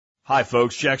Hi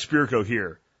folks, Jack Spirko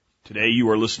here. Today you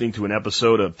are listening to an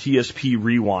episode of TSP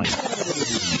Rewind.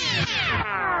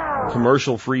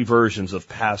 Commercial-free versions of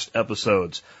past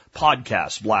episodes,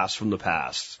 podcast blasts from the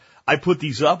past. I put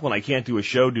these up when I can't do a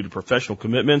show due to professional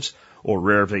commitments or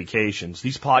rare vacations.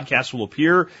 These podcasts will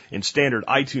appear in standard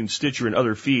iTunes, Stitcher, and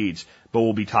other feeds, but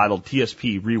will be titled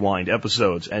TSP Rewind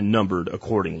episodes and numbered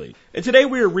accordingly. And today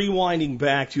we are rewinding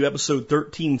back to episode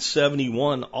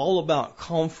 1371, all about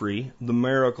Comfrey, the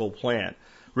miracle plant.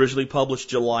 Originally published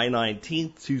July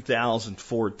 19th,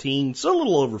 2014, so a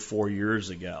little over 4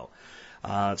 years ago.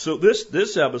 So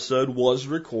this episode was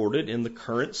recorded in the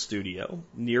current studio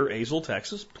near Azle,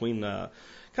 Texas, between I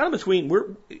really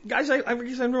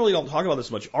don't talk about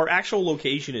this much. Our actual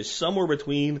location is somewhere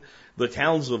between the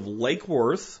towns of Lake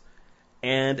Worth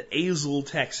and Azle,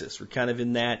 Texas. We're kind of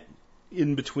in that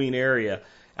in-between area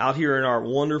out here in our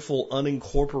wonderful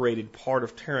unincorporated part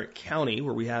of Tarrant County,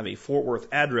 where we have a Fort Worth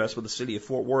address, but the city of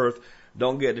Fort Worth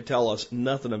don't get to tell us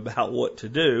nothing about what to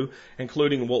do,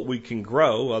 including what we can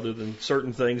grow, other than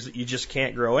certain things that you just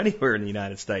can't grow anywhere in the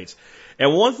United States.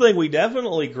 And one thing we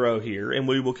definitely grow here, and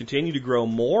we will continue to grow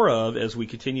more of as we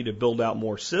continue to build out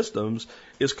more systems,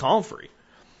 is Comfrey.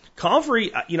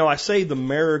 Comfrey, I say the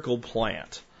miracle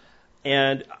plant.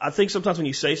 And I think sometimes when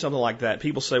you say something like that,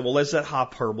 people say, well, is that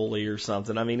hyperbole or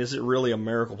something? I mean, is it really a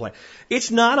miracle plant?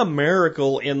 It's not a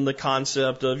miracle in the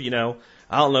concept of,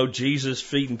 Jesus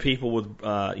feeding people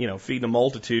with, feeding a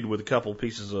multitude with a couple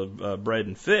pieces of bread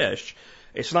and fish.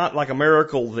 It's not like a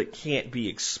miracle that can't be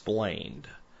explained.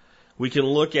 We can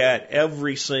look at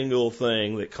every single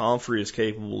thing that Comfrey is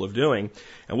capable of doing,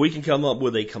 and we can come up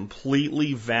with a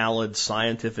completely valid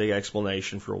scientific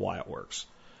explanation for why it works.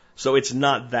 So it's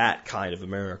not that kind of a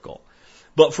miracle.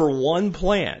 But for one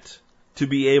plant to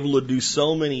be able to do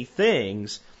so many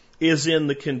things is, in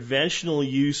the conventional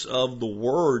use of the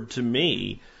word, to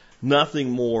me,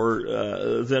 nothing more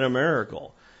than a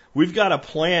miracle. We've got a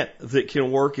plant that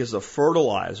can work as a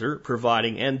fertilizer,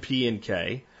 providing N, P, and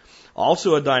K,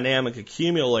 also a dynamic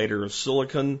accumulator of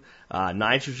silicon,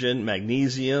 nitrogen,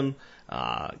 magnesium,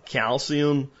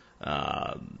 calcium,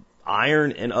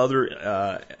 iron, and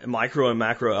other micro and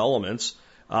macro elements.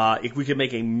 If we can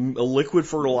make a liquid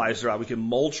fertilizer, we can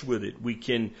mulch with it. We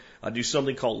can do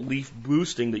something called leaf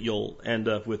boosting that you'll end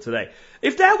up with today.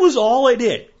 If that was all it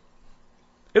did,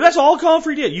 if that's all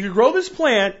Comfrey did, you could grow this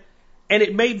plant and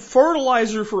it made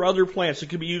fertilizer for other plants. It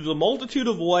could be used a multitude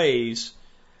of ways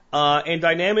and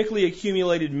dynamically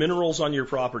accumulated minerals on your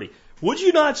property. Would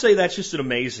you not say that's just an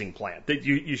amazing plant that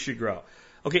you should grow?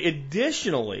 Okay,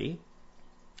 additionally,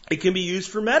 it can be used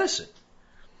for medicine.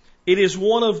 It is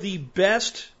one of the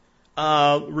best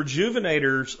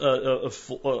rejuvenators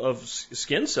of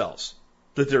skin cells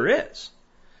that there is.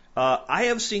 I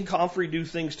have seen Comfrey do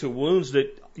things to wounds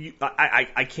that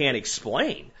I can't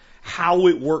explain how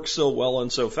it works so well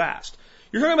and so fast.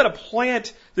 You're talking about a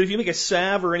plant that if you make a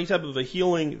salve or any type of a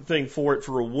healing thing for it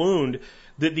for a wound,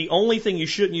 that the only thing you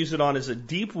shouldn't use it on is a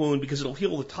deep wound, because it'll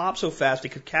heal the top so fast it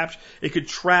could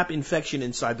trap infection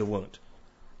inside the wound.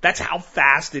 That's how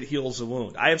fast it heals a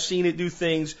wound. I have seen it do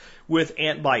things with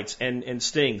ant bites and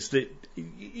stings that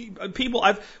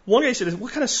one guy said,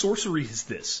 what kind of sorcery is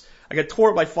this? I got tore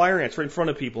up by fire ants right in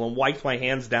front of people and wiped my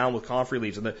hands down with comfrey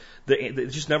leaves, and it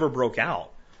just never broke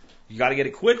out. You got to get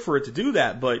it quick for it to do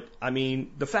that, but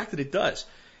the fact that it does.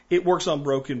 It works on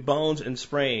broken bones and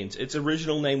sprains. Its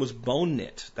original name was bone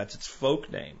knit. That's its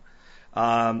folk name.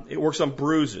 It works on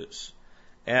bruises.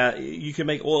 You can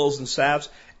make oils and salves,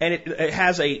 and it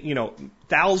has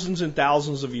thousands and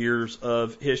thousands of years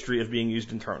of history of being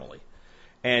used internally.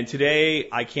 And today,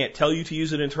 I can't tell you to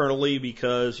use it internally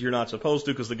because you're not supposed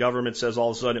to, because the government says all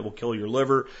of a sudden it will kill your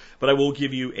liver. But I will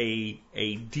give you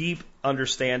a deep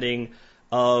understanding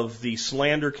of the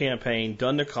slander campaign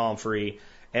done to Comfrey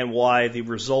and why the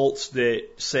results that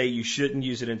say you shouldn't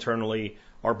use it internally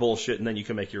are bullshit, and then you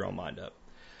can make your own mind up.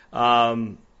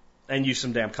 And use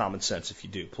some damn common sense if you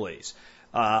do, please.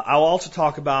 I'll also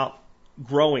talk about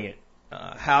growing it,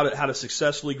 how to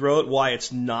successfully grow it, why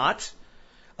it's not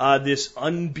this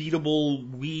unbeatable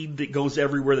weed that goes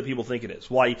everywhere that people think it is.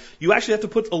 Why you actually have to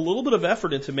put a little bit of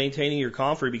effort into maintaining your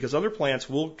comfrey, because other plants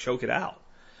will choke it out.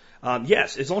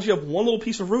 Yes, as long as you have one little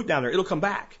piece of root down there, it'll come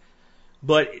back.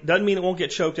 But it doesn't mean it won't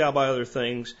get choked out by other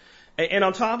things. And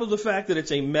on top of the fact that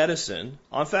it's a medicine,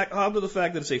 on top of the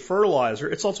fact that it's a fertilizer,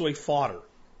 it's also a fodder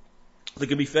that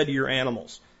can be fed to your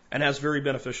animals and has very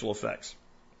beneficial effects.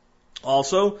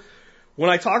 Also, when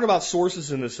I talk about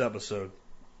sources in this episode,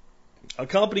 a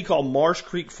company called Marsh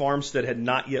Creek Farmstead had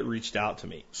not yet reached out to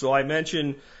me. So I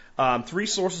mentioned 3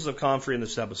 sources of comfrey in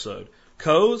this episode: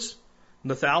 Coe's,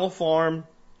 Nathala Farm,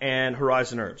 and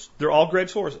Horizon Herbs. They're all great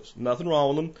sources. Nothing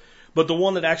wrong with them. But the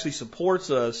one that actually supports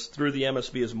us through the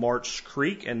MSB is Marsh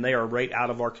Creek, and they are right out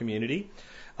of our community.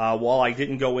 While I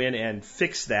didn't go in and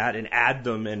fix that and add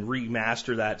them and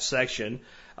remaster that section,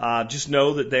 just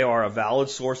know that they are a valid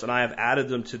source, and I have added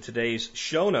them to today's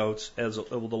show notes as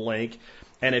the link.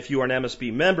 And if you are an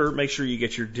MSB member, make sure you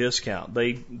get your discount.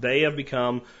 They have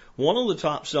become one of the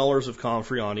top sellers of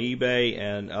Comfrey on eBay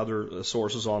and other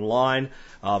sources online.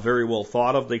 Very well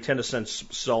thought of. They tend to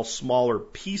sell smaller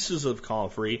pieces of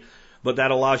Comfrey, but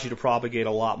that allows you to propagate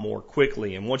a lot more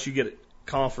quickly. And once you get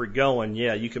Comfrey going,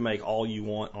 yeah, you can make all you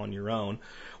want on your own.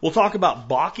 We'll talk about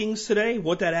balkings today,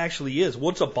 what that actually is.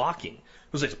 What's a balking?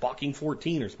 Because it's balking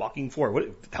 14 or it's balking 4.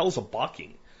 What the hell is a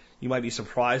balking? You might be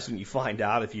surprised when you find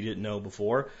out if you didn't know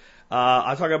before.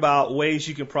 I talk about ways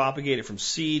you can propagate it from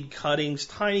seed, cuttings,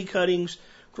 tiny cuttings,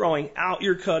 growing out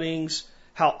your cuttings,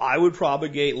 how I would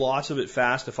propagate lots of it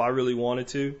fast if I really wanted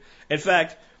to. In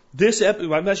fact,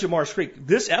 I mentioned Marsh Creek.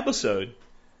 This episode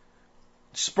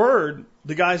spurred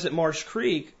the guys at Marsh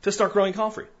Creek to start growing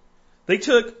Comfrey. They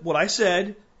took what I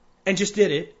said and just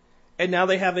did it, and now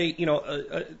they have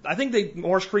I think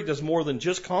Marsh Creek does more than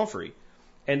just Comfrey,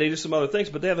 and they do some other things,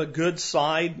 but they have a good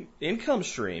side income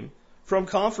stream from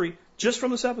Comfrey just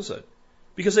from this episode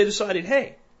because they decided,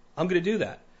 hey, I'm going to do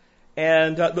that.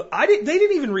 And they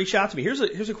didn't even reach out to me. Here's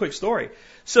a quick story.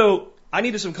 So I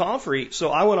needed some Comfrey, so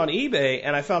I went on eBay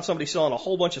and I found somebody selling a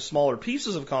whole bunch of smaller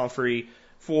pieces of Comfrey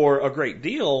for a great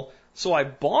deal. So I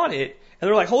bought it, and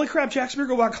they're like, holy crap, Jack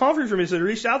Speargo bought Comfrey for me. So they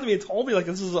reached out to me and told me, like,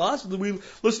 this is us. We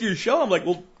listen to your show. I'm like,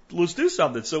 well, let's do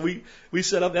something. So we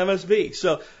set up MSB.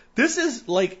 So this is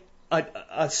like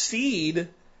a seed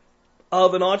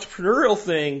of an entrepreneurial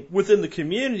thing within the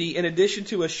community in addition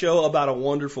to a show about a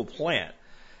wonderful plant.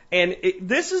 And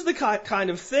this is the kind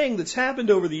of thing that's happened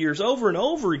over the years over and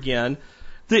over again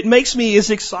that makes me as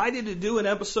excited to do an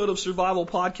episode of Survival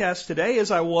Podcast today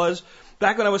as I was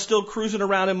back when I was still cruising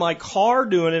around in my car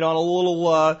doing it on a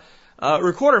little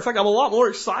recorder. In fact, I'm a lot more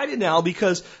excited now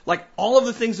because, like, all of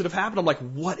the things that have happened, I'm like,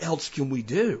 what else can we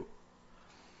do?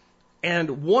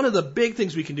 And one of the big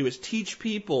things we can do is teach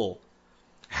people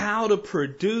how to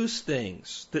produce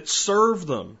things that serve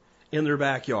them in their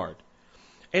backyard.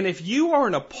 And if you are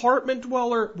an apartment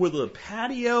dweller with a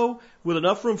patio with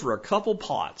enough room for a couple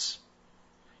pots,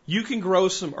 you can grow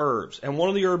some herbs. And one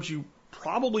of the herbs you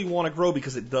probably want to grow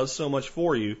because it does so much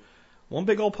for you, one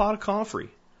big old pot of Comfrey.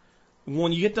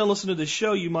 When you get done listening to this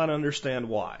show, you might understand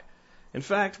why. In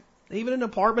fact, even an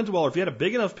apartment dweller, if you had a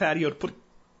big enough patio to put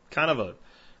kind of a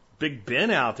big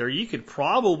bin out there, you could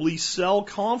probably sell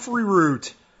Comfrey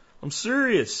root. I'm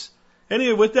serious.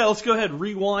 Anyway, with that, let's go ahead and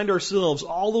rewind ourselves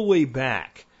all the way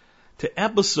back to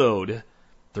episode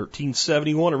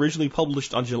 1371, originally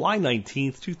published on July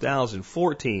 19th,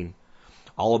 2014.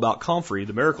 All about Comfrey,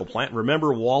 the miracle plant.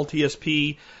 Remember, while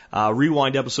TSP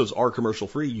rewind episodes are commercial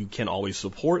free, you can always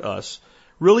support us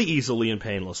really easily and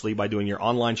painlessly by doing your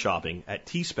online shopping at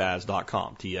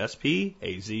tspaz.com,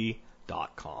 tspaz.com.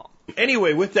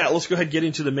 Anyway, with that, let's go ahead and get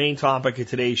into the main topic of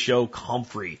today's show,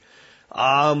 Comfrey.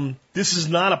 This is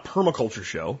not a permaculture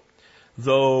show,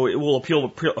 though it will appeal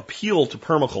to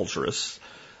permaculturists.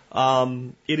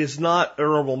 It is not a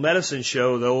herbal medicine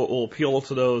show, though it will appeal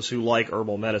to those who like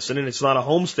herbal medicine. And it's not a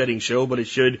homesteading show, but it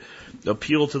should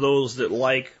appeal to those that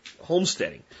like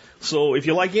homesteading. So if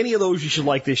you like any of those, you should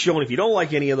like this show. And if you don't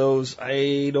like any of those,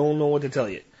 I don't know what to tell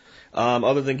you.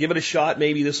 Other than give it a shot,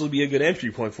 maybe this will be a good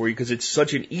entry point for you because it's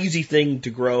such an easy thing to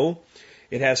grow.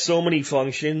 It has so many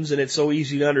functions, and it's so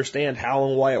easy to understand how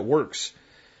and why it works.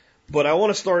 But I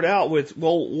want to start out with,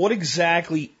 well, what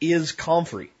exactly is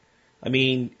Comfrey? I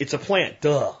mean, it's a plant,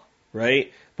 duh,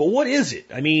 right? But what is it?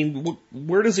 I mean,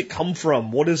 where does it come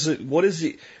from? What is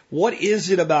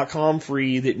it about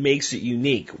Comfrey that makes it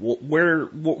unique? What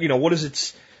does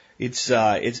its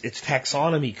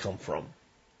taxonomy come from?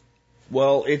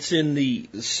 Well, it's in the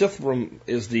Cyphrum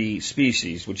is the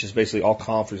species, which is basically all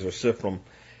Comfreys are Cyphrum.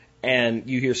 And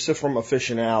you hear Cyphrum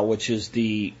officinale, which is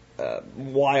the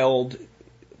wild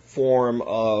form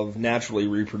of naturally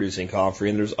reproducing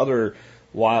Comfrey, and there's other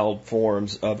wild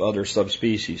forms of other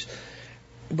subspecies.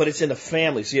 But it's in the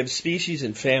family, so you have species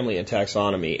and family and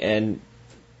taxonomy, and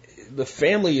the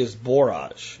family is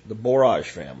borage, the borage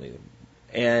family.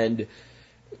 And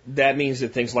that means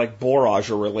that things like borage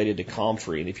are related to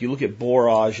Comfrey. And if you look at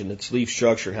borage and its leaf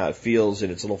structure and how it feels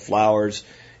and its little flowers,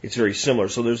 it's very similar.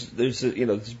 So there's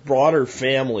this broader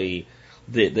family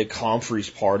that Comfrey's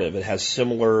part of. It has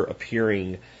similar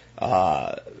appearing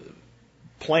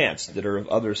plants that are of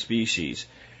other species.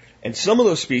 And some of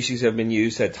those species have been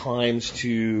used at times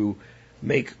to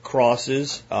make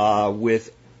crosses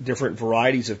with different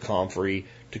varieties of comfrey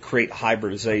to create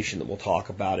hybridization that we'll talk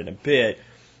about in a bit.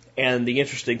 And the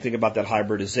interesting thing about that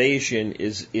hybridization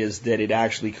is that it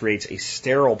actually creates a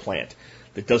sterile plant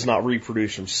that does not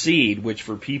reproduce from seed, which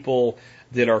for people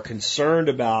that are concerned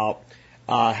about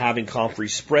having comfrey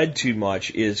spread too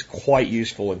much is quite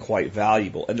useful and quite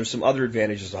valuable. And there's some other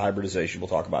advantages to hybridization we'll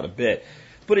talk about in a bit.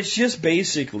 But it's just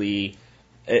basically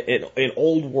an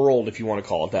old world, if you want to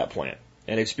call it that, plant.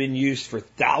 And it's been used for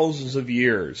thousands of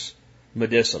years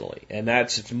medicinally. And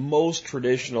that's its most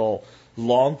traditional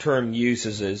long-term use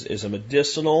is a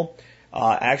medicinal,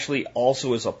 actually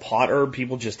also as a pot herb.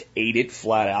 People just ate it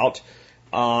flat out.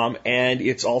 And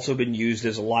it's also been used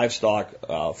as a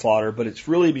livestock fodder, but it's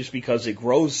really just because it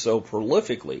grows so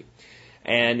prolifically.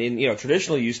 And in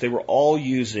traditional use, they were all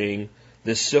using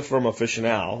this Cyphrum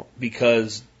officinale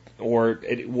or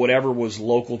whatever was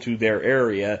local to their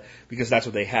area, because that's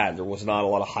what they had. There was not a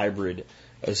lot of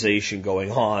hybridization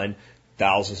going on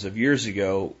thousands of years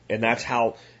ago, and that's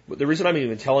how. The reason I'm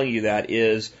even telling you that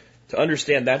is to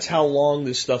understand that's how long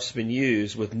this stuff's been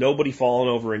used, with nobody falling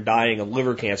over and dying of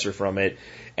liver cancer from it,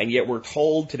 and yet we're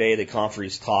told today that comfrey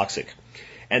is toxic.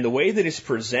 And the way that it's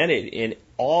presented in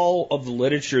all of the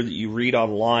literature that you read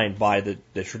online by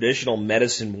the traditional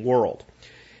medicine world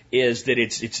is that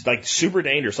it's like super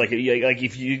dangerous. Like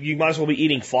if you might as well be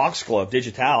eating foxglove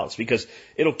digitalis, because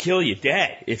it'll kill you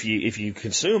dead if you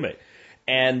consume it.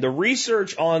 And the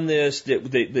research on this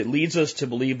that leads us to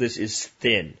believe this is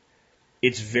thin.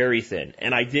 It's very thin.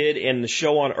 And I did in the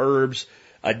show on herbs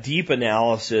a deep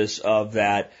analysis of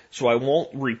that, so I won't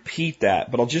repeat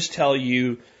that, but I'll just tell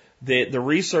you that the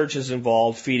research has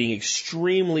involved feeding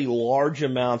extremely large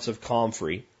amounts of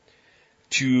comfrey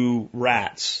to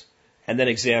rats and then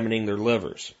examining their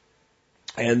livers.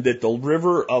 And that the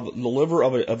liver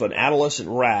of an adolescent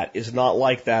rat is not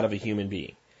like that of a human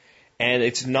being. And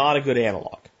it's not a good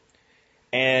analog.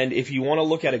 And if you want to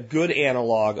look at a good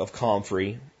analog of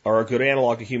comfrey, or a good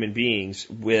analog to human beings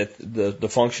with the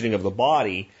functioning of the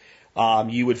body,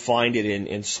 you would find it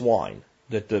in swine.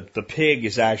 That the pig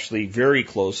is actually very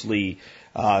closely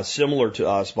similar to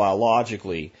us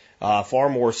biologically, far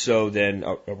more so than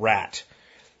a rat.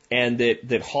 And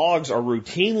that hogs are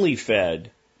routinely fed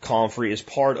comfrey as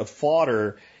part of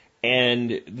fodder,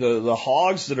 and the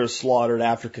hogs that are slaughtered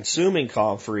after consuming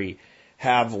comfrey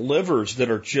have livers that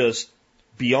are just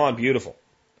beyond beautiful.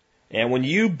 And when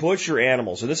you butcher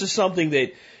animals, and this is something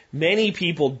that many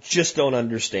people just don't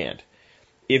understand,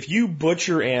 if you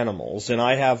butcher animals, and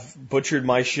I have butchered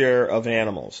my share of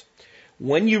animals,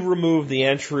 when you remove the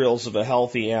entrails of a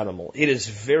healthy animal, it is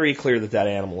very clear that that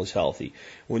animal is healthy.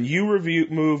 When you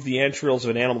remove the entrails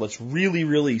of an animal that's really,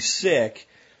 really sick,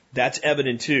 that's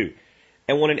evident too.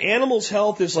 And when an animal's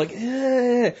health is like,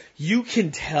 you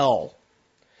can tell.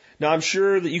 Now, I'm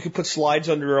sure that you could put slides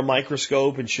under a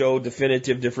microscope and show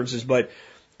definitive differences, but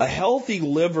a healthy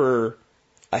liver,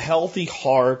 a healthy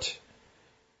heart,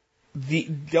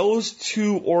 those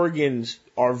two organs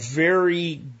are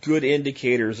very good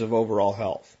indicators of overall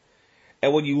health.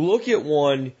 And when you look at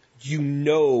one, you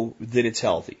know that it's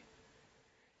healthy.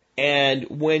 And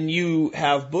when you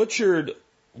have butchered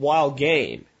wild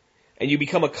game and you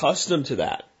become accustomed to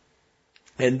that,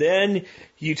 and then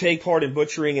you take part in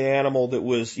butchering an animal that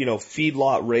was,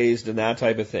 feedlot raised and that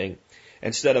type of thing,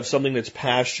 instead of something that's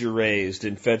pasture raised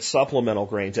and fed supplemental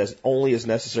grains as only as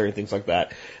necessary and things like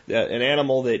that. An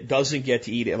animal that doesn't get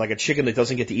to eat, like a chicken that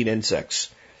doesn't get to eat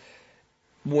insects.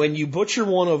 When you butcher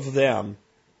one of them,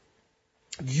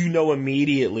 you know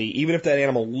immediately, even if that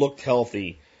animal looked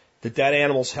healthy, that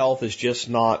animal's health is just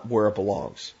not where it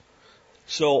belongs.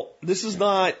 So this is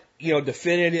not,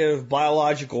 definitive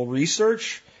biological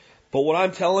research, but what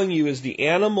I'm telling you is the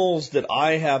animals that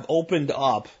I have opened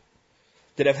up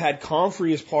that have had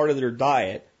comfrey as part of their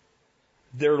diet,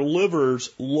 their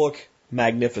livers look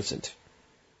magnificent.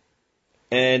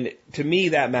 And to me,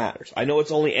 that matters. I know it's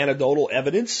only anecdotal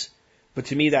evidence, but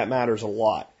to me, that matters a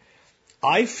lot.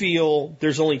 I feel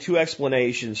there's only two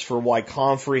explanations for why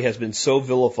comfrey has been so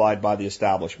vilified by the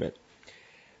establishment.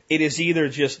 It is either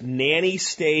just nanny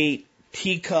state,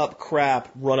 teacup crap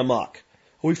run amok.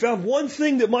 We found one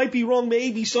thing that might be wrong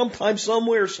maybe sometime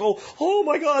somewhere, so, oh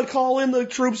my God, call in the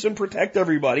troops and protect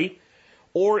everybody.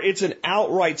 Or it's an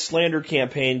outright slander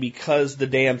campaign because the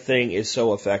damn thing is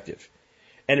so effective.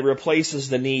 And it replaces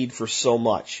the need for so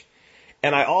much.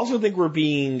 And I also think we're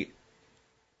being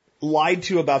lied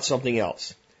to about something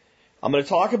else. I'm going to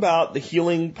talk about the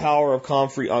healing power of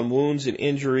comfrey on wounds and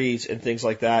injuries and things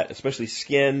like that, especially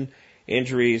skin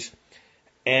injuries,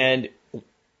 and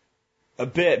a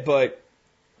bit, but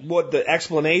what the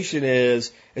explanation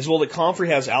is well, the comfrey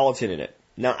has allicin in it.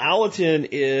 Now, allicin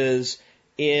is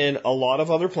in a lot of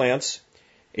other plants.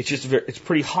 It's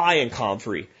pretty high in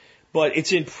comfrey, but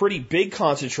it's in pretty big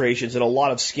concentrations in a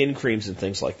lot of skin creams and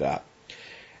things like that.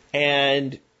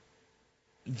 And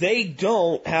they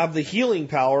don't have the healing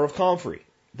power of comfrey.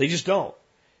 They just don't.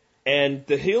 And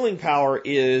the healing power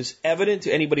is evident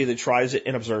to anybody that tries it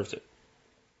and observes it.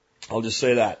 I'll just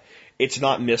say that. It's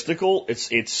not mystical.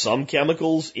 It's some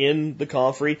chemicals in the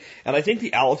comfrey, and I think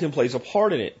the allicin plays a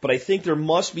part in it. But I think there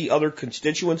must be other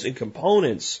constituents and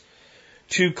components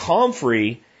to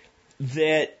comfrey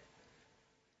that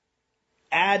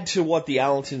add to what the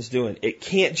allicin's doing. It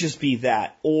can't just be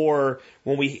that. Or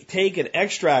when we take an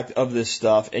extract of this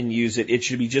stuff and use it, it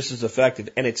should be just as effective,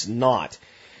 and it's not.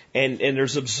 And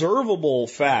there's observable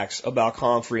facts about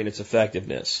comfrey and its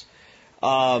effectiveness.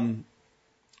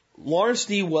 Lawrence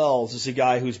D. Wells is a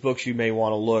guy whose books you may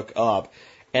want to look up.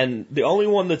 And the only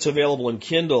one that's available in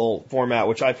Kindle format,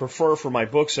 which I prefer for my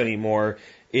books anymore,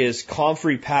 is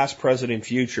Comfrey Past, Present, and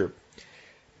Future.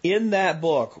 In that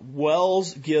book,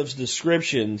 Wells gives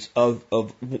descriptions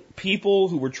of people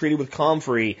who were treated with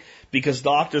comfrey because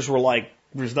doctors were like,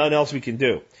 there's nothing else we can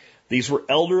do. These were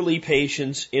elderly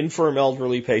patients, infirm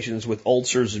elderly patients with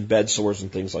ulcers and bed sores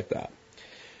and things like that.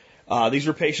 These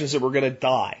were patients that were going to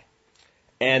die.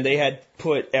 And they had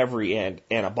put every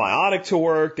antibiotic to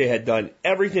work. They had done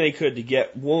everything they could to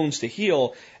get wounds to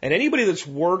heal. And anybody that's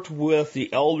worked with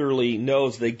the elderly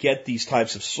knows they get these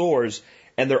types of sores,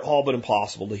 and they're all but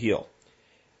impossible to heal.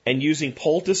 And using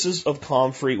poultices of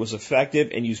comfrey was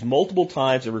effective and used multiple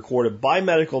times and recorded by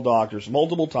medical doctors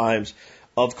multiple times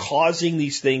of causing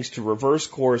these things to reverse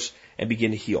course and begin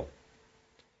to heal.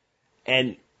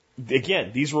 And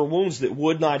again, these were wounds that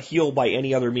would not heal by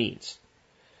any other means.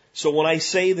 So when I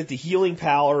say that the healing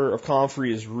power of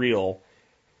comfrey is real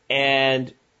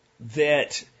and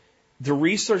that the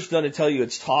research done to tell you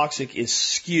it's toxic is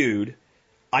skewed,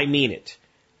 I mean it.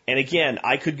 And again,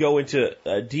 I could go into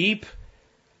a deep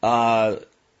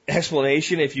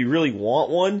explanation if you really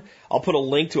want one. I'll put a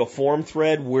link to a forum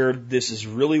thread where this is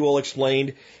really well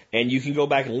explained, and you can go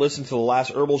back and listen to the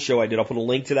last herbal show I did. I'll put a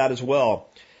link to that as well.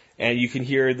 And you can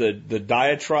hear the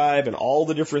diatribe and all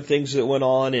the different things that went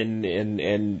on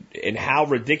and how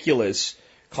ridiculous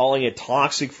calling it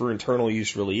toxic for internal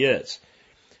use really is.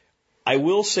 I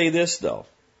will say this, though.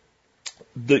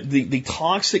 The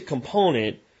toxic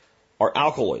component are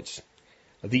alkaloids.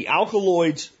 The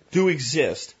alkaloids do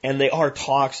exist, and they are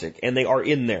toxic, and they are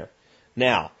in there.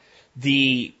 Now,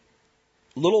 the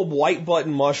little white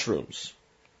button mushrooms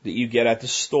that you get at the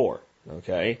store,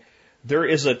 okay, there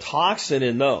is a toxin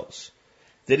in those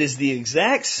that is the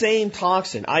exact same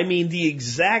toxin. I mean the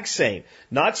exact same.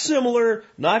 Not similar,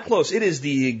 not close. It is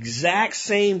the exact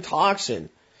same toxin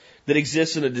that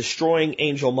exists in a destroying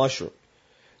angel mushroom.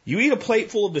 You eat a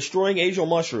plate full of destroying angel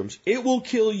mushrooms, it will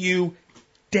kill you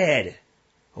dead.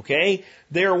 Okay?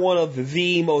 They are one of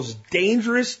the most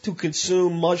dangerous to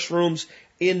consume mushrooms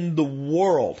in the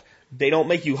world. They don't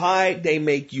make you high, they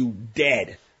make you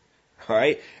dead. All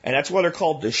right? And that's why they're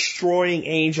called destroying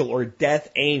angel or death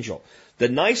angel. The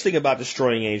nice thing about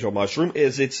destroying angel mushroom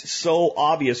is it's so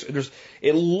obvious.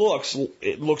 It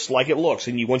looks like it looks.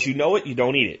 And once you know it, you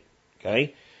don't eat it.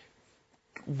 Okay?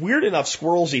 Weird enough,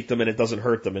 squirrels eat them and it doesn't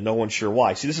hurt them and no one's sure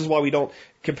why. See, this is why we don't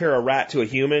compare a rat to a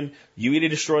human. You eat a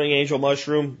destroying angel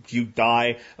mushroom, you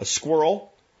die. A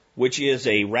squirrel, which is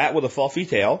a rat with a fluffy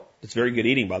tail, it's very good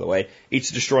eating, by the way, eats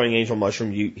a destroying angel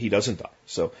mushroom, he doesn't die.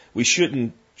 So we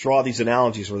shouldn't draw these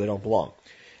analogies where they don't belong.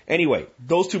 Anyway,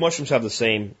 those two mushrooms have the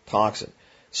same toxin.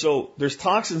 So there's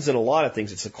toxins in a lot of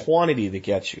things. It's the quantity that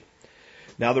gets you.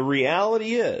 Now the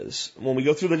reality is, when we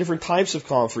go through the different types of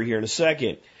comfrey here in a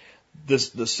second, the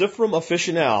Cyphrum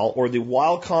officinale, or the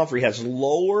wild comfrey, has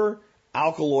lower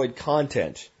alkaloid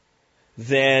content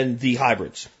than the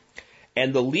hybrids.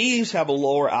 And the leaves have a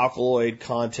lower alkaloid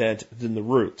content than the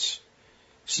roots.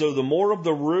 So the more of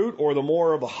the root or the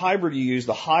more of the hybrid you use,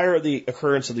 the higher the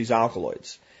occurrence of these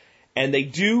alkaloids. And they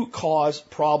do cause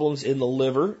problems in the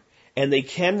liver, and they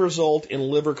can result in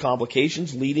liver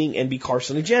complications, leading and be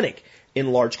carcinogenic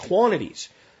in large quantities.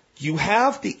 You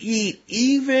have to eat,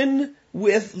 even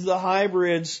with the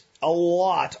hybrids, a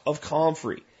lot of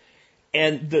comfrey.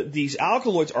 And these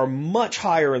alkaloids are much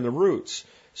higher in the roots.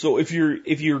 So if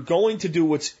you're going to do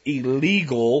what's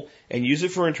illegal and use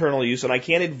it for internal use, and I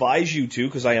can't advise you to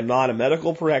because I am not a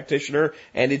medical practitioner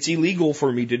and it's illegal for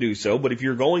me to do so, but if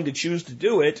you're going to choose to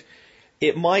do it,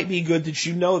 it might be good that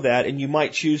you know that, and you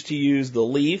might choose to use the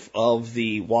leaf of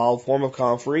the wild form of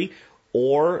comfrey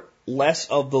or less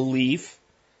of the leaf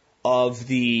of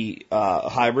the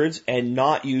hybrids and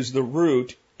not use the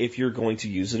root if you're going to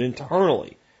use it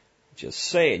internally. Just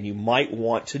saying, you might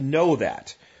want to know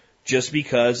that. just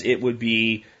because it would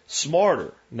be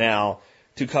smarter. Now,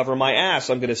 to cover my ass,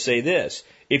 I'm going to say this.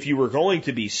 If you were going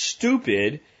to be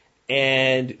stupid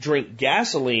and drink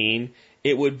gasoline,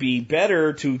 it would be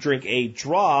better to drink a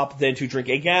drop than to drink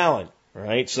a gallon,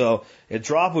 right? So a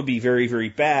drop would be very, very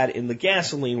bad in the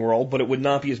gasoline world, but it would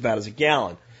not be as bad as a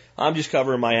gallon. I'm just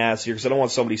covering my ass here because I don't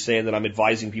want somebody saying that I'm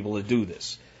advising people to do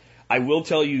this. I will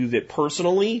tell you that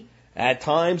personally, at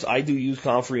times, I do use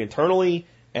Comfrey internally,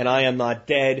 and I am not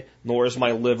dead, nor is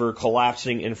my liver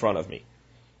collapsing in front of me.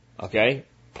 Okay?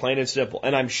 Plain and simple.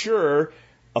 And I'm sure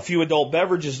a few adult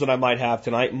beverages that I might have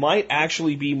tonight might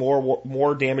actually be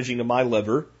more damaging to my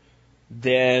liver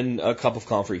than a cup of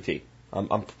Comfrey tea.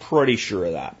 I'm pretty sure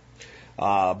of that.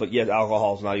 But yet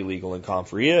alcohol is not illegal and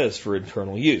Comfrey is for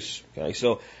internal use. Okay?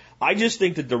 So I just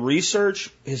think that the research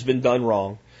has been done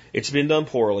wrong. It's been done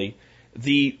poorly.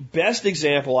 The best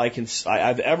example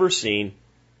I've ever seen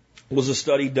was a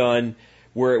study done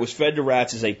where it was fed to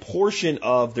rats as a portion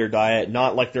of their diet,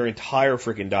 not like their entire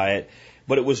freaking diet,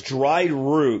 but it was dried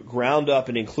root ground up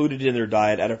and included in their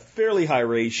diet at a fairly high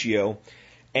ratio.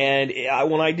 And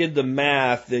when I did the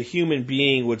math, the human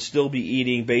being would still be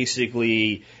eating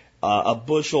basically a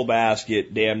bushel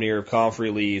basket, damn near, of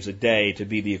comfrey leaves a day to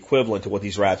be the equivalent to what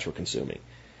these rats were consuming.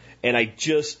 And I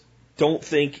just don't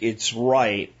think it's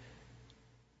right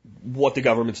what the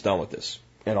government's done with this.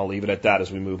 And I'll leave it at that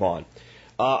as we move on.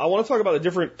 I want to talk about the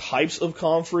different types of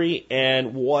comfrey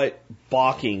and what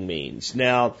balking means.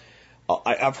 Now,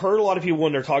 I've heard a lot of people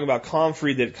when they're talking about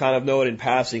comfrey that kind of know it in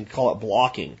passing call it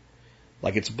blocking.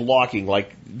 Like it's blocking,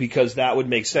 like because that would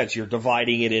make sense. You're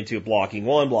dividing it into blocking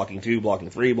 1, blocking 2,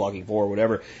 blocking 3, blocking 4,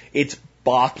 whatever. It's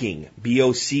balking,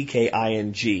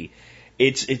 B-O-C-K-I-N-G.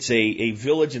 It's a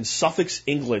village in Suffolk,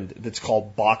 England that's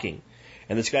called balking.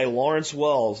 And this guy, Lawrence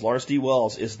D.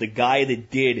 Wells, is the guy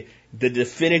that did the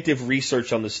definitive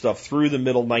research on this stuff through the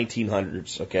middle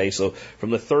 1900s. Okay, so from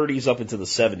the 30s up into the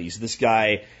 70s, this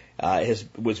guy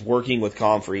was working with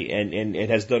Comfrey and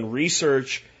has done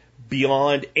research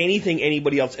beyond anything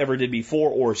anybody else ever did before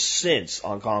or since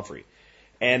on Comfrey.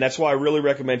 And that's why I really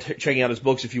recommend checking out his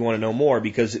books if you want to know more,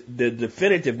 because the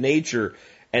definitive nature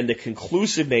and the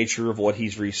conclusive nature of what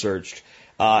he's researched,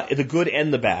 the good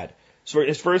and the bad.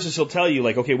 So, for instance, he'll tell you,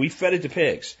 like, okay, we fed it to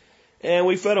pigs, and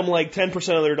we fed them like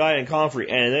 10% of their diet in Comfrey,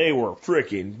 and they were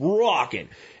freaking rocking.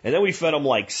 And then we fed them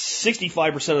like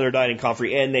 65% of their diet in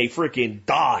Comfrey, and they freaking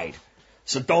died.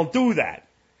 So don't do that.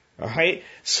 All right?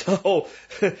 So,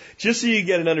 just so you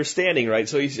get an understanding, right?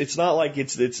 So it's not like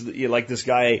it's like this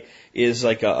guy is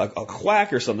like a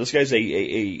quack or something. This guy's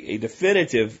a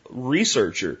definitive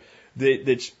researcher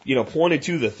that's pointed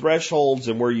to the thresholds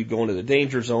and where you go into the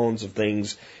danger zones of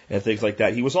things and things like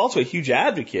that. He was also a huge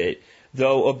advocate,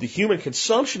 though, of the human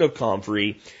consumption of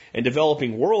comfrey in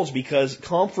developing worlds, because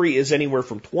comfrey is anywhere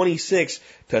from 26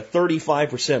 to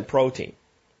 35% protein.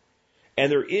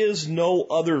 And there is no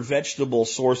other vegetable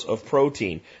source of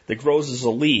protein that grows as a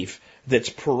leaf that's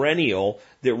perennial,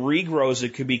 that regrows,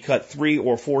 it could be cut 3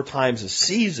 or 4 times a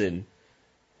season,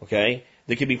 okay,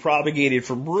 that can be propagated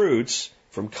from roots,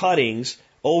 from cuttings,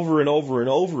 over and over and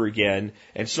over again,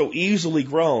 and so easily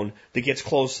grown that gets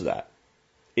close to that.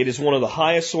 It is one of the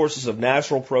highest sources of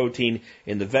natural protein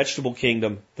in the vegetable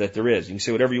kingdom that there is. You can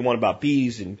say whatever you want about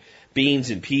bees and beans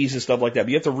and peas and stuff like that, but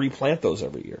you have to replant those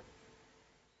every year.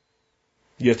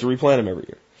 You have to replant them every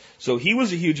year. So he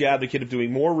was a huge advocate of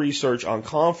doing more research on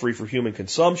comfrey for human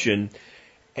consumption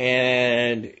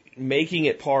and making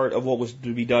it part of what was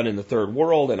to be done in the third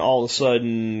world, and all of a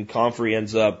sudden comfrey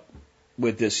ends up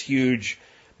with this huge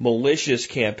malicious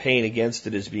campaign against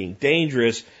it as being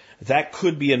dangerous. That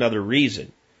could be another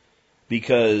reason.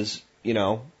 Because, I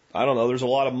don't know, there's a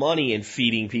lot of money in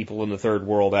feeding people in the third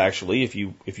world, actually, if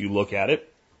you look at it.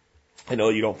 I know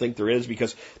you don't think there is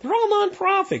because they're all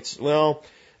non-profits. Well,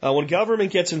 when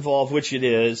government gets involved, which it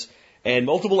is, and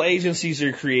multiple agencies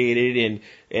are created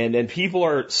and people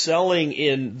are selling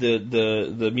in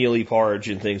the mealy porridge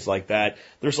and things like that,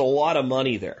 there's a lot of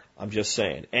money there. I'm just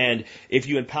saying. And if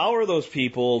you empower those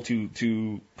people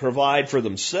to provide for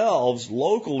themselves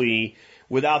locally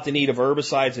without the need of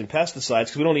herbicides and pesticides,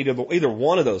 because we don't need either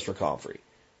one of those for comfrey.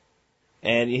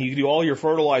 And you can do all your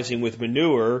fertilizing with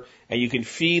manure, and you can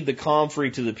feed the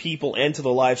comfrey to the people and to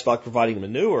the livestock providing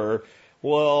manure.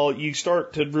 Well, you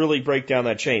start to really break down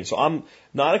that chain. So I'm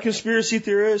not a conspiracy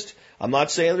theorist. I'm not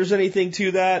saying there's anything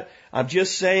to that. I'm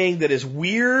just saying that as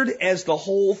weird as the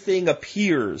whole thing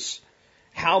appears,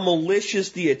 how malicious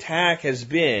the attack has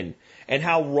been, and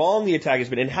how wrong the attack has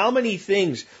been, and how many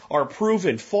things are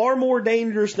proven far more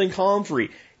dangerous than comfrey,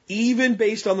 even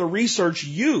based on the research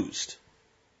used,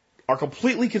 are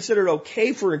completely considered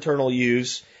okay for internal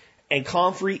use, and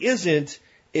Comfrey isn't,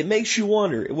 it makes you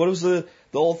wonder. What was the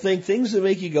whole thing? Things that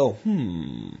make you go,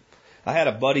 I had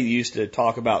a buddy who used to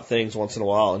talk about things once in a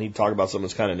while, and he'd talk about something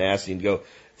that's kind of nasty and go,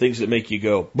 things that make you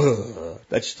go, Buh.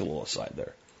 That's just a little aside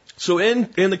there. So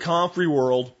in the Comfrey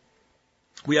world,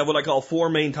 we have what I call 4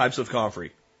 main types of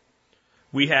Comfrey.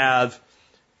 We have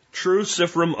true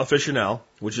Cyphrum officinale,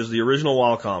 which is the original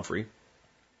wild Comfrey,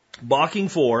 Balking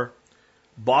 4,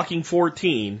 Balking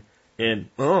 14, and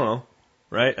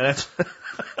right? And that's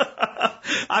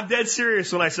I'm dead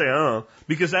serious when I say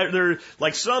because they're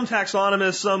like some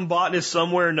taxonomist, some botanist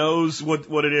somewhere knows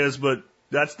what it is, but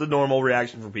that's the normal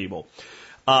reaction for people.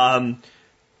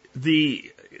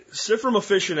 The Cyphrum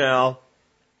officinale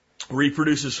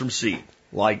reproduces from seed,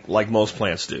 like most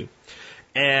plants do.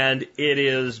 And it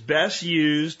is best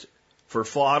used for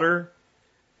fodder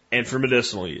and for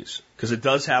medicinal use, because it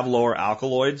does have lower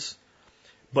alkaloids,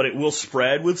 but it will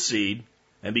spread with seed,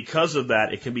 and because of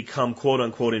that, it can become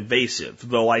quote-unquote invasive,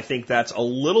 though I think that's a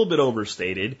little bit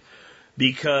overstated,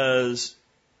 because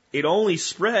it only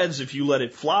spreads if you let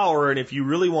it flower, and if you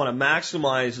really want to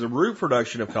maximize the root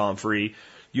production of comfrey,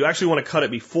 you actually want to cut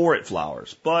it before it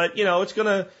flowers. But, it's going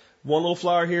to, one little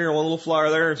flower here and one little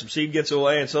flower there, and some seed gets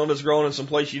away, and some of it's growing in some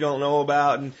place you don't know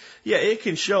about, and yeah, it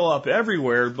can show up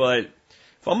everywhere, but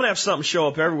if I'm going to have something show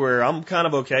up everywhere, I'm kind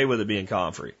of okay with it being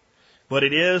comfrey. But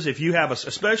it is, if you have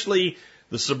especially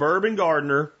the suburban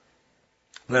gardener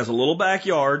that has a little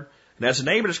backyard, and has a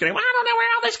neighbor that's going, well, I don't know where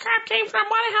all this crap came from.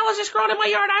 Why the hell is this growing in my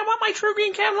yard? I want my true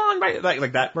green Camelon.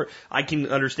 Like that. I can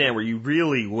understand where you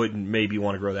really wouldn't maybe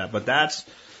want to grow that, but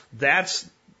that's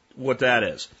what that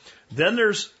is. Then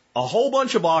there's a whole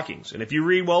bunch of Balkings, and if you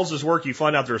read Wells's work, you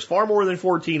find out there's far more than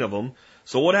 14 of them.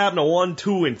 So what happened to 1,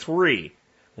 2, and 3?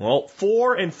 Well,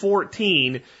 4 and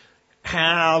 14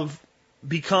 have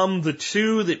become the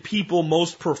 2 that people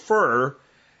most prefer,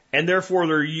 and therefore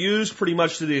they're used pretty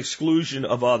much to the exclusion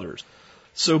of others.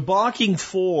 So Balking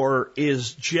 4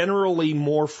 is generally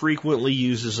more frequently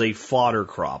used as a fodder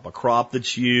crop, a crop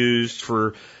that's used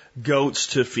for goats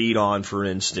to feed on, for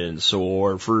instance,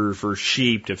 or for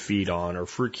sheep to feed on, or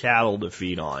for cattle to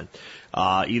feed on.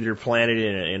 Either planted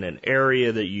in an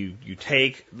area that you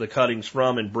take the cuttings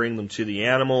from and bring them to the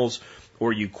animals,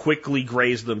 or you quickly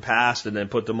graze them past and then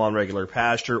put them on regular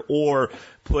pasture, or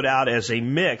put out as a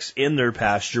mix in their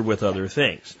pasture with other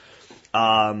things.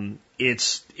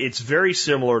 It's very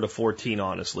similar to 14,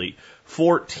 honestly.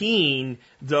 14,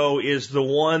 though, is the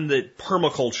one that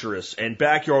permaculturists and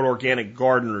backyard organic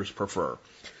gardeners prefer.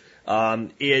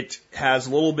 It has a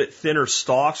little bit thinner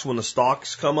stalks when the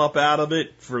stalks come up out of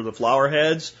it for the flower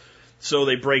heads, so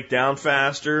they break down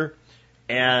faster,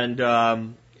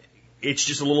 and it's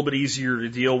just a little bit easier to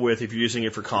deal with if you're using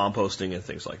it for composting and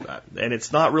things like that. And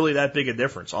it's not really that big a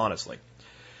difference, honestly.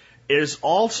 It is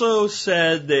also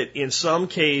said that in some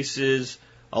cases,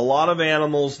 a lot of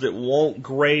animals that won't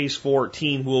graze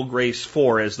 14 will graze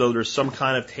 4, as though there's some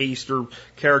kind of taste or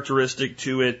characteristic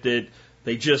to it that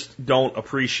they just don't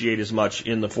appreciate as much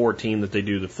in the 14 that they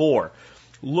do the 4.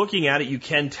 Looking at it, you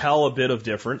can tell a bit of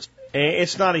difference.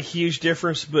 It's not a huge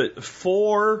difference, but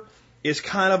 4 is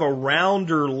kind of a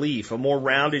rounder leaf, a more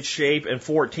rounded shape, and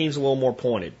 14 is a little more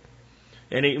pointed.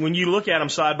 And when you look at them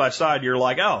side by side, you're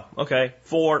like, oh, okay,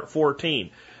 4, 14.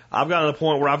 I've gotten to the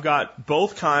point where I've got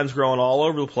both kinds growing all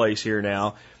over the place here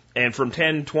now, and from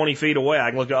 10, 20 feet away, I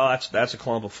can look, oh, that's a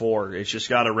clump of 4. It's just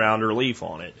got a rounder leaf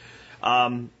on it.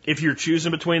 If you're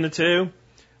choosing between the two,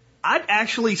 I'd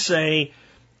actually say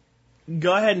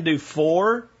go ahead and do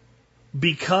 4,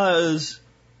 because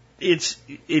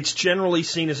it's generally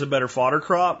seen as a better fodder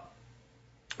crop,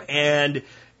 and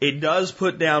it does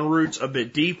put down roots a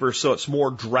bit deeper, so it's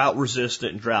more drought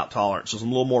resistant and drought tolerant, so it's a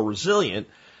little more resilient.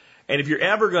 And if you're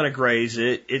ever going to graze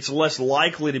it, it's less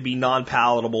likely to be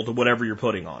non-palatable to whatever you're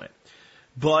putting on it.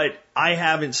 But I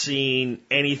haven't seen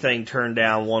anything turn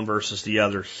down one versus the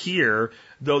other here,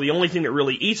 though the only thing that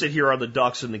really eats it here are the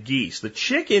ducks and the geese. The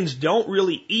chickens don't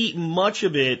really eat much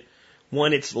of it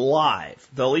when it's live.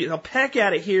 They'll peck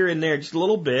at it here and there just a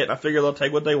little bit. I figure they'll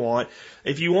take what they want.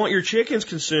 If you want your chickens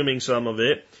consuming some of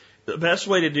it, the best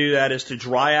way to do that is to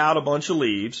dry out a bunch of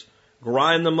leaves,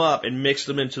 grind them up, and mix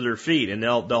them into their feed, and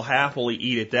they'll happily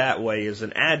eat it that way as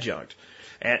an adjunct.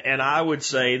 And I would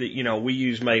say that, we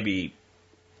use maybe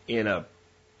in a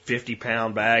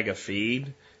 50-pound bag of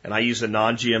feed, and I use a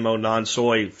non-GMO,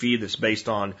 non-soy feed that's based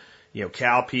on,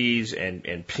 cow peas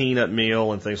and peanut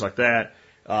meal and things like that.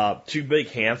 2 big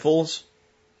handfuls,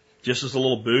 just as a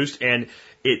little boost. And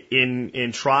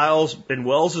in trials, in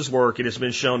Wells's work, it has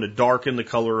been shown to darken the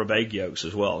color of egg yolks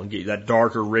as well, and get that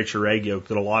darker, richer egg yolk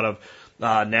that a lot of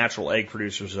natural egg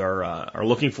producers are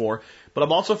looking for. But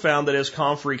I've also found that as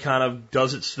Comfrey kind of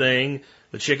does its thing,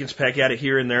 the chickens peck at it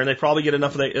here and there, and they probably get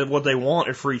enough of what they want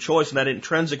at free choice, and that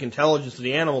intrinsic intelligence of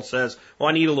the animal says, well,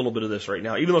 I need a little bit of this right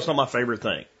now, even though it's not my favorite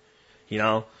thing. You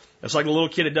know? It's like a little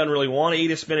kid that doesn't really want to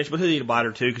eat his spinach, but he'll eat a bite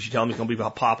or two because you tell him he's going to be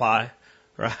Popeye,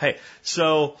 right?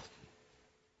 So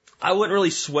I wouldn't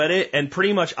really sweat it, and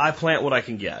pretty much I plant what I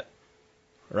can get,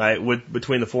 right,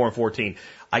 between the 4 and 14.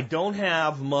 I don't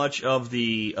have much of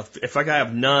in fact, I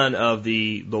have none of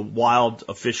the wild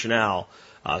officinal,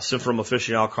 Cyphrum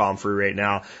officinal Comfrey right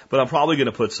now, but I'm probably going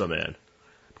to put some in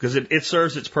because it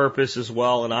serves its purpose as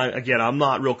well. And I'm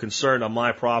not real concerned on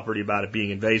my property about it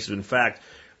being invasive. In fact,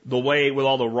 the way with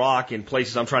all the rock in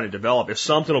places I'm trying to develop, if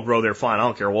something will grow there, fine. I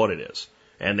don't care what it is.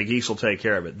 And the geese will take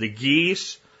care of it. The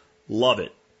geese love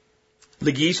it.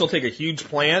 The geese will take a huge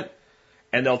plant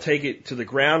and they'll take it to the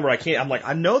ground where I'm like,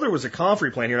 I know there was a Comfrey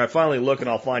plant here, and I finally look and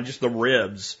I'll find just the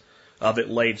ribs of it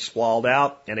laid sprawled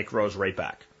out, and it grows right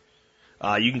back.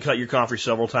 You can cut your Comfrey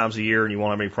several times a year and you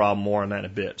won't have any problem. More on that in a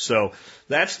bit. So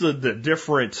that's the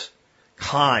different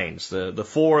kinds, the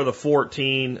 4, the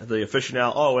 14, the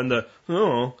officinal,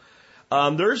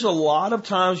 there's a lot of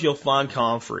times you'll find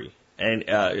Comfrey, and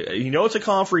it's a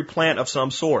Comfrey plant of some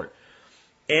sort,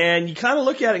 and you kind of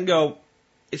look at it and go,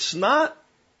 it's not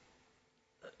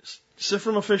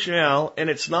Cyphrum officinal, and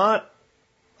it's not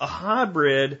a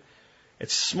hybrid,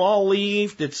 it's small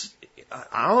leafed,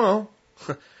 I don't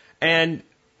know, and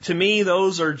to me,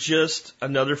 those are just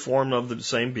another form of the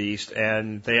same beast,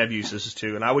 and they have uses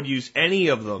too. And I would use any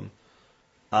of them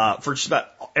for just about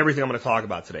everything I'm going to talk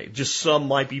about today. Just some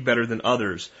might be better than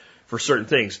others for certain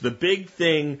things. The big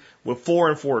thing with 4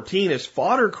 and 14 is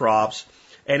fodder crops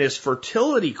and is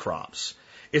fertility crops,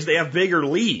 is they have bigger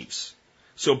leaves.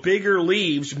 So bigger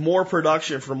leaves, more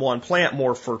production from one plant,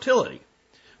 more fertility,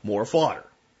 more fodder.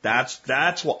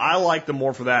 That's what I like them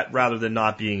more for that rather than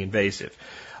not being invasive.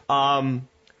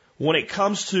 When it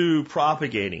comes to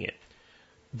propagating it,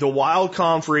 the wild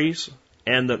Comfreys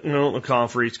and the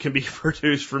Comfreys can be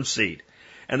produced from seed.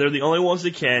 And they're the only ones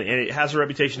that can, and it has a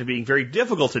reputation of being very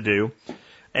difficult to do.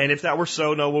 And if that were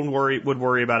so, no one would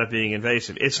worry about it being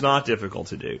invasive. It's not difficult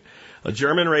to do. A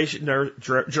germination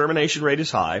rate is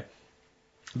high.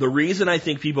 The reason I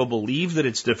think people believe that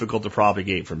it's difficult to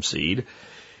propagate from seed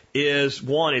is,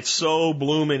 one, it's so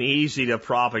bloomin' easy to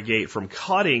propagate from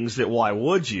cuttings that why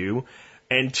would you?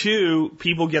 And two,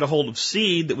 people get a hold of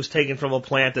seed that was taken from a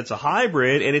plant that's a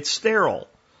hybrid and it's sterile.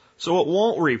 So it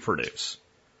won't reproduce.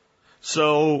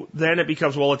 So then it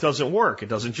becomes, well, it doesn't work. It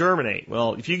doesn't germinate.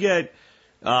 Well, if you get,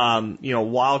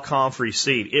 wild Comfrey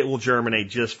seed, it will germinate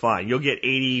just fine. You'll get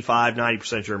 85,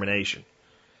 90% germination.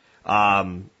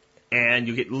 And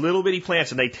you get little bitty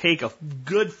plants and they take a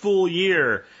good full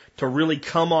year to really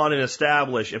come on and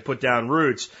establish and put down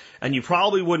roots. And you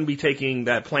probably wouldn't be taking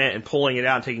that plant and pulling it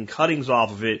out and taking cuttings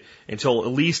off of it until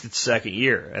at least its second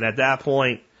year. And at that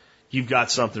point, you've got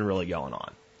something really going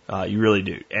on. You really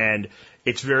do. And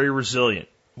it's very resilient,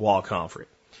 wild Comfrey.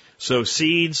 So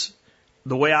seeds,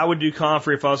 the way I would do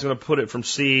Comfrey, if I was going to put it from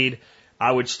seed,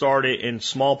 I would start it in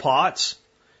small pots.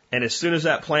 And as soon as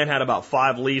that plant had about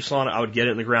 5 leaves on it, I would get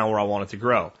it in the ground where I want it to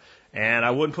grow. And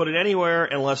I wouldn't put it anywhere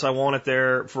unless I want it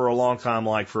there for a long time,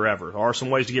 like forever. There are some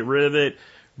ways to get rid of it,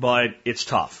 but it's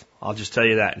tough. I'll just tell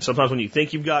you that. And sometimes when you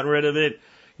think you've gotten rid of it,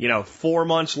 4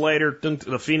 months later,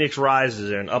 the phoenix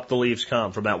rises and up the leaves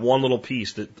come from that one little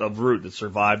piece of root that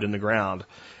survived in the ground.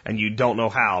 And you don't know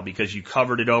how because you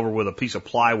covered it over with a piece of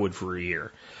plywood for a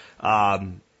year.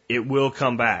 It will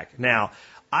come back. Now,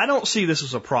 I don't see this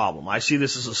as a problem. I see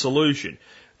this as a solution.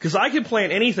 Because I can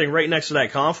plant anything right next to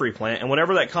that Comfrey plant, and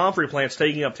whenever that Comfrey plant's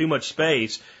taking up too much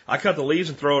space, I cut the leaves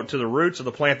and throw it to the roots of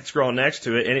the plant that's growing next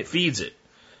to it, and it feeds it.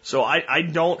 So I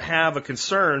don't have a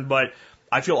concern, but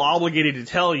I feel obligated to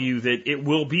tell you that it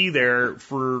will be there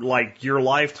for like your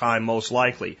lifetime, most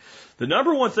likely. The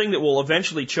number one thing that will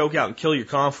eventually choke out and kill your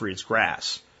Comfrey is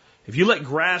grass. If you let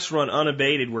grass run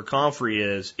unabated where Comfrey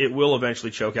is, it will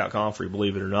eventually choke out Comfrey,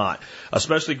 believe it or not.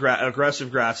 Especially aggressive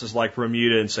grasses like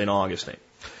Bermuda and St. Augustine.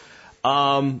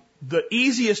 The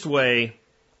easiest way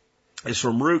is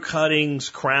from root cuttings,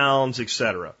 crowns,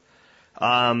 etc.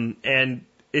 And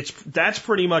that's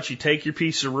pretty much you take your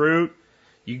piece of root,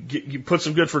 you put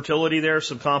some good fertility there,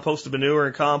 some composted manure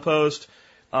and compost,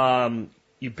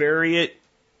 you bury it,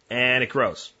 and it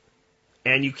grows.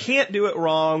 And you can't do it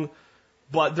wrong,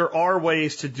 but there are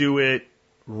ways to do it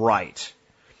right.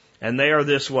 And they are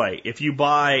this way. If you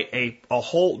buy a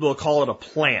whole, we'll call it a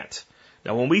plant.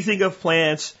 Now, when we think of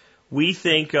plants, we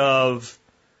think of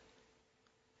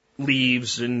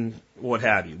leaves and what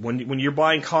have you. When you're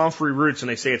buying Comfrey roots and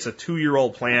they say it's a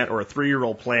 2-year-old plant or a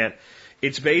 3-year-old plant,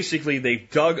 it's basically they've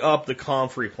dug up the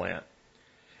Comfrey plant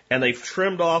and they've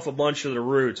trimmed off a bunch of the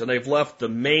roots and they've left the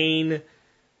main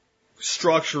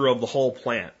structure of the whole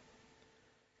plant.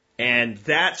 And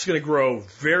that's going to grow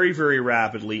very, very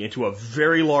rapidly into a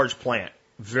very large plant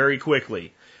very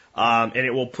quickly. And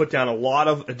it will put down a lot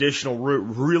of additional root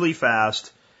really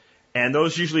fast. And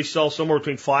those usually sell somewhere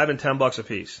between $5 and $10 a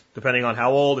piece, depending on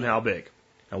how old and how big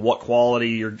and what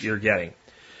quality you're getting.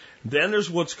 Then there's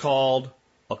what's called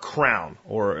a crown,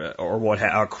 or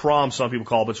a crom some people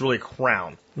call it, but it's really a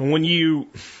crown. And when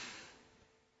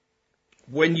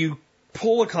you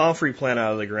pull a Comfrey plant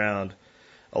out of the ground,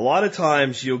 a lot of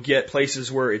times you'll get places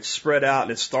where it's spread out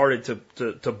and it's started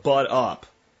to bud up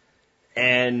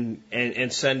and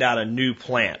send out a new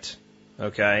plant.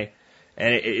 Okay?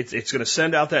 And it's going to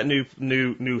send out that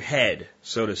new head,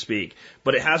 so to speak.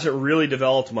 But it hasn't really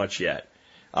developed much yet.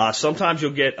 Sometimes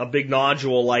you'll get a big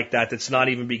nodule like that that's not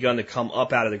even begun to come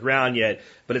up out of the ground yet,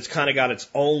 but it's kind of got its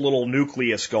own little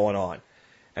nucleus going on.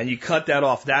 And you cut that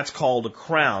off, that's called a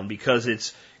crown because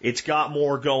it's got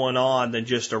more going on than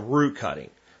just a root cutting.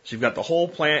 So you've got the whole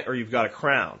plant or you've got a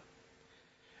crown.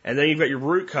 And then you've got your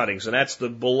root cuttings, and that's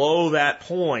below that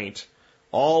point,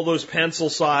 all those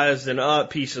pencil-sized and up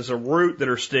pieces of root that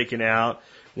are sticking out.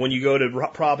 When you go to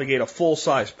propagate a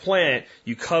full-size plant,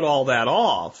 you cut all that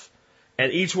off,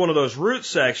 and each one of those root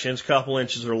sections, a couple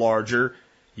inches or larger,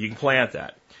 you can plant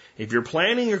that. If you're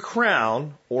planting a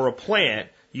crown or a plant,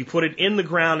 you put it in the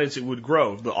ground as it would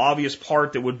grow. The obvious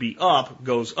part that would be up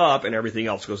goes up, and everything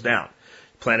else goes down.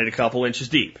 Plant it a couple inches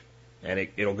deep, and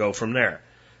it'll go from there.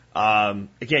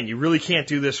 Again, you really can't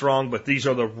do this wrong, but these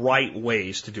are the right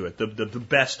ways to do it, the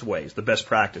best ways, the best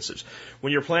practices.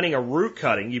 When you're planting a root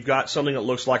cutting, you've got something that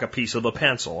looks like a piece of a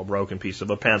pencil, a broken piece of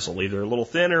a pencil, either a little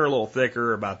thinner, a little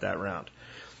thicker, about that round.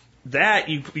 That,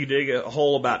 you dig a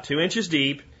hole about 2 inches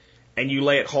deep, and you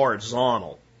lay it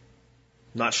horizontal.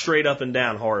 Not straight up and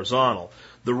down, horizontal.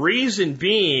 The reason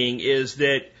being is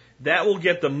that will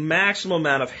get the maximum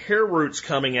amount of hair roots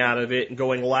coming out of it and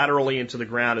going laterally into the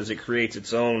ground as it creates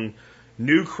its own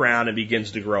new crown and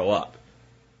begins to grow up.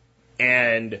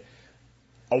 And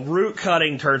a root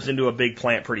cutting turns into a big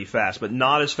plant pretty fast, but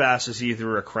not as fast as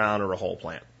either a crown or a whole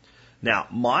plant. Now,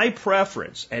 my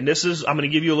preference, and I'm going to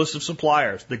give you a list of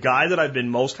suppliers. The guy that I've been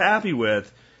most happy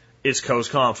with is Coase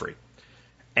Comfrey.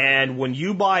 And when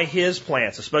you buy his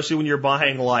plants, especially when you're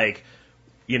buying like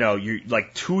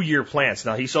 2-year plants.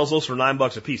 Now he sells those for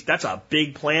 $9 a piece. That's a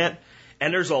big plant,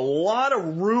 and there's a lot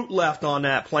of root left on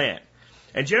that plant.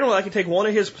 And generally, I can take one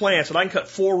of his plants and I can cut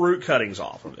 4 root cuttings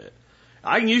off of it.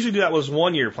 I can usually do that with his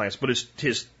 1-year plants, but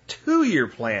his 2-year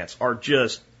plants are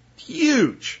just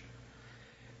huge.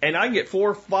 And I can get 4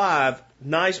 or 5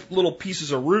 nice little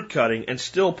pieces of root cutting and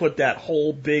still put that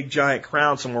whole big giant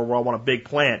crown somewhere where I want a big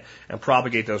plant and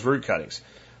propagate those root cuttings.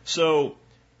 So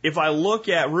if I look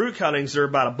at root cuttings, they're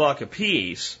about $1 a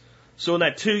piece. So in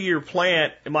that 2-year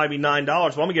plant, it might be $9, but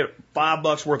I'm going to get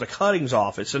 $5 worth of cuttings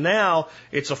off it. So now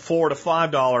it's a $4 to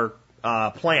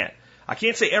 $5 plant. I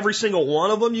can't say every single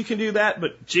one of them you can do that,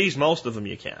 but geez, most of them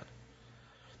you can.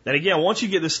 And again, once you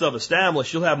get this stuff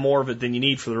established, you'll have more of it than you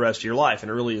need for the rest of your life, and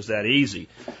it really is that easy.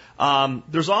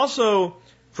 There's also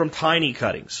from tiny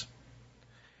cuttings.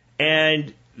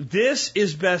 And this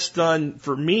is best done,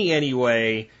 for me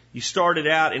anyway. You start it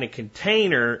out in a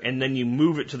container and then you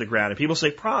move it to the ground. And people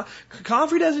say,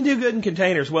 Comfrey doesn't do good in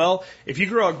containers. Well, if you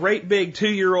grow a great big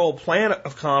 2-year-old plant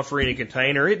of Comfrey in a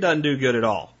container, it doesn't do good at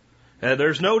all.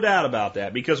 There's no doubt about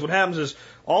that, because what happens is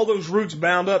all those roots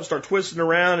bound up, start twisting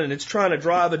around, and it's trying to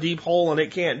drive a deep hole and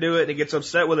it can't do it, and it gets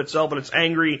upset with itself and it's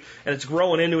angry and it's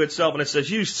growing into itself and it says,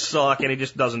 you suck, and it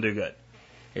just doesn't do good.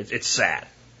 It's sad,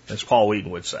 as Paul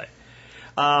Wheaton would say.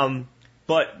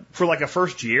 But for like a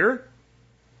first year,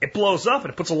 it blows up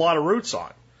and it puts a lot of roots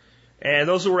on. And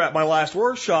those who were at my last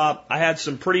workshop, I had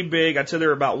some pretty big, I'd say they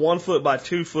were about 1 foot by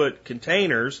 2 foot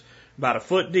containers, about 1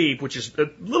 foot deep, which is a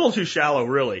little too shallow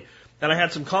really. And I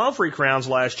had some Comfrey crowns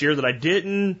last year that I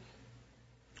didn't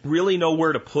really know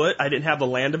where to put. I didn't have the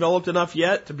land developed enough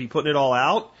yet to be putting it all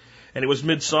out. And it was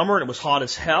midsummer and it was hot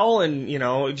as hell, and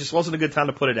it just wasn't a good time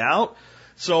to put it out.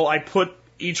 So I put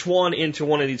each one into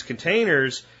one of these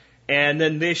containers. And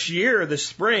then this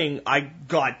spring, I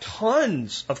got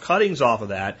tons of cuttings off of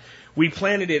that. We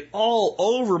planted it all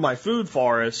over my food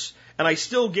forests, and I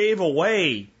still gave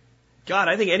away,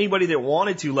 I think anybody that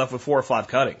wanted to left with 4 or 5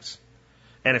 cuttings.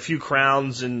 And a few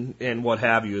crowns and what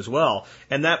have you as well.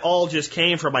 And that all just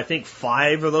came from, I think,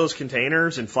 5 of those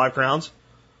containers and 5 crowns.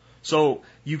 So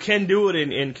you can do it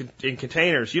in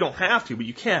containers. You don't have to, but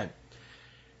you can.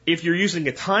 if you're using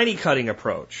a tiny cutting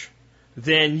approach,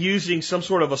 then using some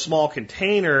sort of a small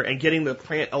container and getting the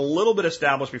plant a little bit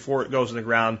established before it goes in the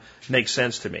ground makes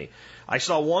sense to me. I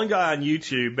saw one guy on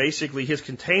YouTube, basically his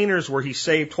containers where he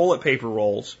saved toilet paper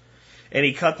rolls, and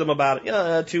he cut them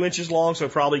about 2 inches long, so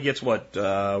it probably gets, 2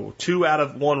 out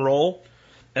of one roll,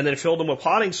 and then filled them with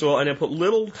potting soil, and then put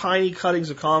little tiny cuttings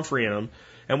of comfrey in them.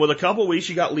 And with a couple of weeks,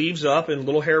 you got leaves up and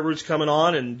little hair roots coming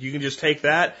on, and you can just take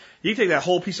that. You can take that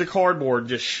whole piece of cardboard,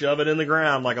 just shove it in the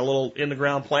ground like a little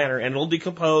in-the-ground planter, and it'll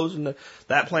decompose, and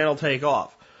that plant will take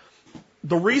off.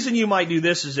 The reason you might do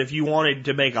this is if you wanted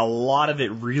to make a lot of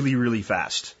it really, really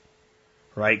fast,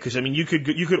 right? Because, I mean, you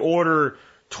could order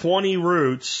 20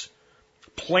 roots,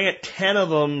 plant 10 of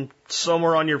them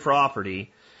somewhere on your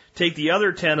property, take the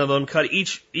other 10 of them, cut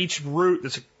each root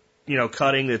that's,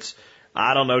 cutting that's,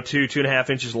 2.5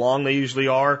 inches long, they usually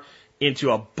are,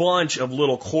 into a bunch of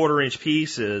little 1/4-inch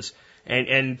pieces,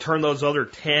 and turn those other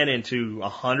 10 into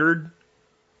 100,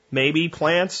 maybe,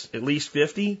 plants, at least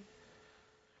 50.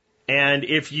 And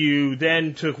if you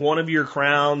then took one of your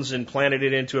crowns and planted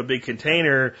it into a big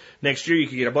container, next year you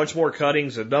could get a bunch more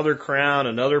cuttings, another crown,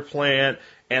 another plant,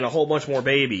 and a whole bunch more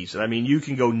babies. I mean, you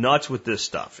can go nuts with this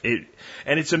stuff. And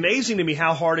it's amazing to me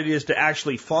how hard it is to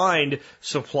actually find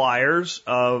suppliers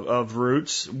of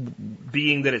roots,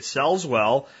 being that it sells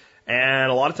well.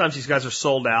 And a lot of times these guys are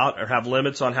sold out or have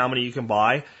limits on how many you can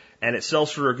buy, and it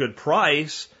sells for a good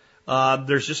price.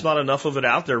 There's just not enough of it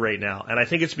out there right now. And I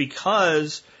think it's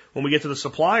because when we get to the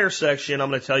supplier section, I'm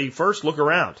going to tell you first, look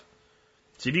around.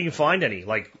 See if you can find any.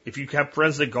 Like, if you have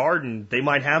friends that garden, they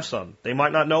might have some. They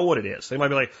might not know what it is. They might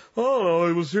be like, oh,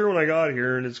 it was here when I got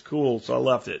here and it's cool, so I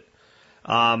left it.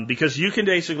 Because you can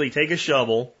basically take a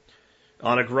shovel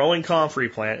on a growing comfrey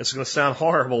plant. It's going to sound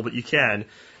horrible, but you can.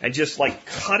 And just like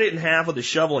cut it in half with the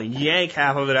shovel and yank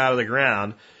half of it out of the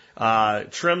ground.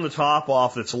 Trim the top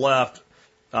off that's left.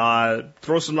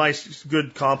 Throw some nice,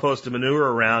 good compost and manure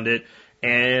around it.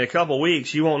 And in a couple of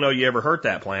weeks, you won't know you ever hurt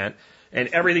that plant. And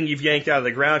everything you've yanked out of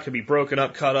the ground can be broken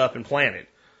up, cut up, and planted.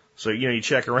 So, you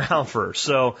check around first.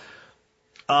 So,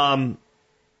 my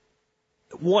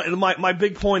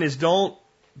big point is don't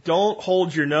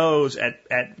hold your nose at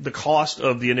the cost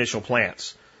of the initial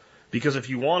plants. Because if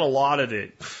you want a lot of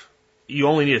it, you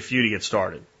only need a few to get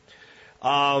started.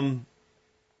 I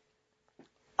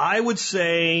would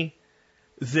say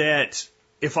that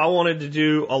if I wanted to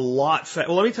do a lot fast,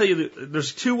 well, let me tell you,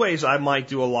 there's 2 ways I might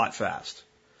do a lot fast.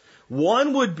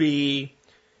 One would be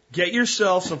get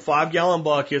yourself some 5-gallon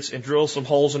buckets and drill some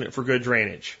holes in it for good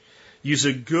drainage. Use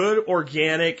a good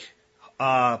organic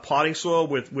potting soil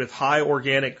with high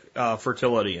organic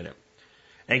fertility in it.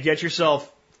 And get yourself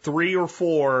 3 or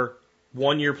 4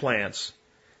 one-year plants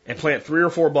and plant 3 or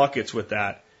 4 buckets with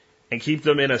that and keep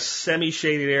them in a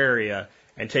semi-shaded area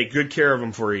and take good care of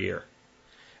them for a year.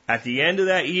 At the end of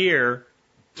that year,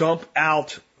 dump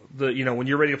out when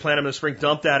you're ready to plant them in the spring,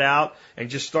 dump that out and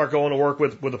just start going to work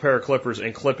with a pair of clippers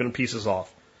and clipping pieces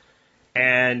off.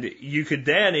 And you could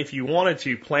then, if you wanted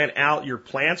to, plant out your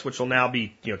plants, which will now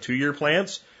be, 2-year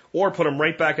plants, or put them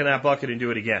right back in that bucket and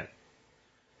do it again.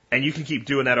 And you can keep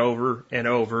doing that over and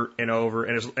over and over.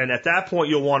 And at that point,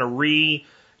 you'll want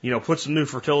to put some new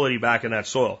fertility back in that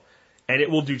soil. And it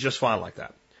will do just fine like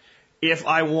that. If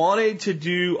I wanted to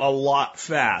do a lot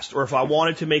fast, or if I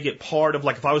wanted to make it part of,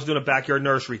 like if I was doing a backyard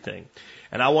nursery thing,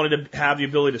 and I wanted to have the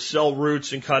ability to sell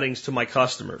roots and cuttings to my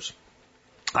customers,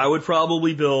 I would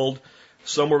probably build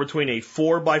somewhere between a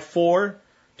 4x4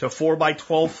 to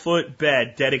 4x12 foot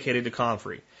bed dedicated to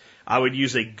comfrey. I would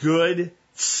use a good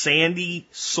sandy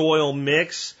soil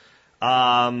mix,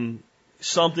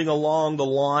 something along the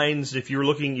lines, if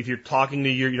you're talking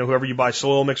to whoever you buy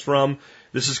soil mix from,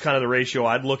 this is kind of the ratio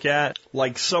I'd look at.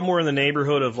 Like somewhere in the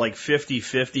neighborhood of like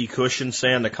 50-50 cushion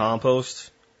sand to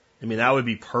compost. I mean, that would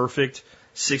be perfect.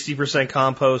 60%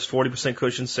 compost, 40%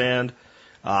 cushion sand,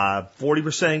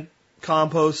 40%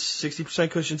 compost,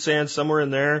 60% cushion sand, somewhere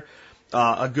in there.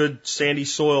 A good sandy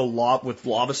soil with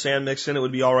lava sand mixed in it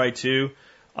would be all right too.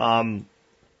 The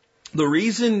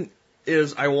reason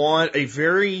is I want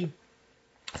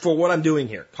for what I'm doing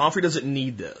here, Comfrey doesn't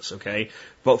need this, okay?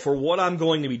 But for what I'm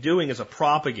going to be doing as a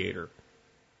propagator,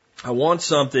 I want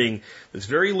something that's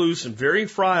very loose and very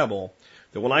friable,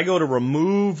 that when I go to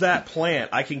remove that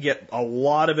plant, I can get a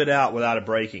lot of it out without it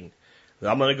breaking.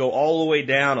 I'm going to go all the way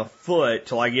down a foot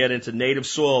till I get into native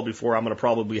soil before I'm going to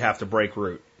probably have to break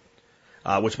root.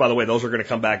 Which, by the way, those are going to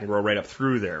come back and grow right up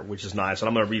through there, which is nice. And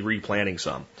I'm going to be replanting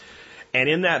some. And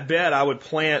in that bed, I would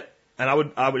plant. And I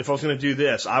would, if I was going to do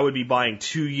this, I would be buying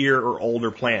 2-year or older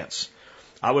plants.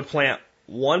 I would plant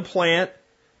 1 plant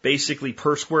basically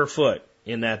per square foot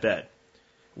in that bed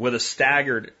with a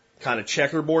staggered kind of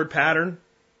checkerboard pattern,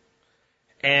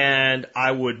 and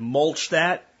I would mulch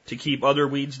that to keep other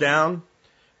weeds down.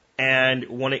 And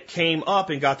when it came up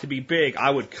and got to be big, I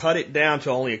would cut it down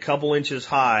to only a couple inches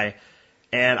high,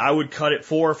 and I would cut it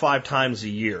 4 or 5 times a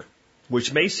year,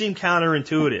 which may seem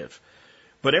counterintuitive.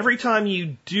 But every time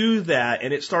you do that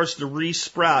and it starts to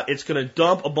re-sprout, it's going to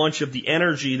dump a bunch of the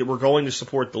energy that we're going to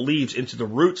support the leaves into the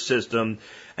root system,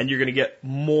 and you're going to get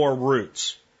more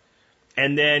roots.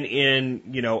 And then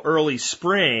in, early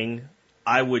spring,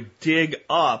 I would dig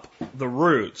up the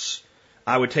roots.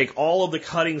 I would take all of the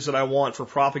cuttings that I want for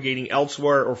propagating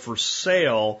elsewhere or for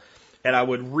sale, and I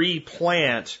would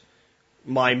replant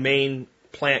my main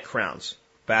plant crowns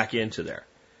back into there.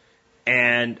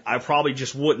 And I probably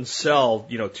just wouldn't sell,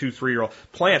 2, 3-year-old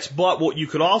plants. But what you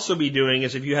could also be doing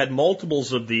is if you had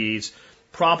multiples of these,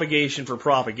 propagation for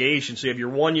propagation. So you have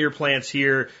your 1-year plants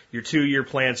here, your 2-year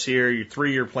plants here, your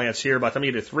 3-year plants here. By the time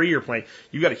you get a 3-year plant,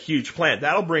 you've got a huge plant.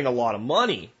 That'll bring a lot of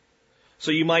money. So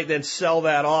you might then sell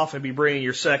that off and be bringing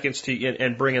your seconds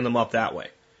and bringing them up that way.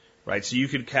 Right? So you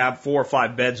could have 4 or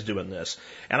 5 beds doing this.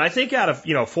 And I think out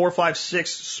of, 4, 5,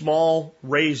 6 small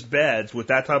raised beds with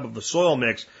that type of a soil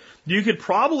mix, you could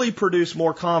probably produce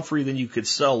more comfrey than you could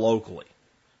sell locally.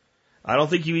 I don't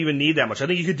think you even need that much. I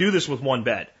think you could do this with 1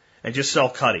 bed and just sell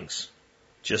cuttings.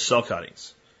 Just sell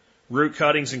cuttings. Root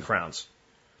cuttings and crowns.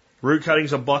 Root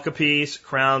cuttings $1 a piece,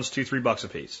 crowns $2-3 a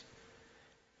piece.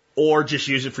 Or just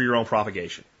use it for your own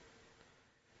propagation.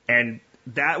 And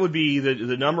that would be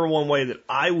the number one way that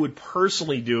I would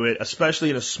personally do it,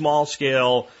 especially in a small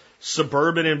scale,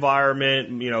 suburban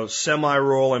environment,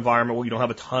 semi-rural environment where you don't have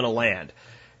a ton of land.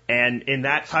 And in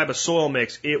that type of soil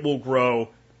mix, it will grow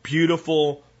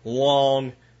beautiful,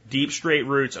 long, deep, straight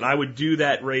roots. And I would do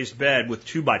that raised bed with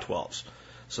 2x12s.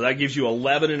 So that gives you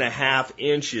 11.5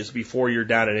 inches before you're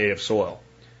down in native soil,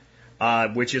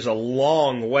 which is a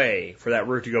long way for that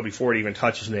root to go before it even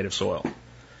touches native soil.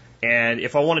 And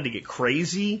if I wanted to get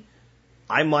crazy,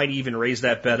 I might even raise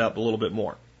that bed up a little bit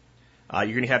more. You're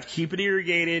going to have to keep it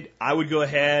irrigated. I would go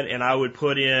ahead and I would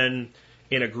put in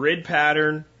a grid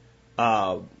pattern,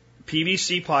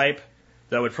 PVC pipe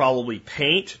that would probably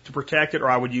paint to protect it, or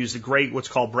I would use the gray, what's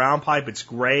called brown pipe. It's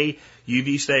gray,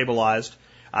 UV stabilized.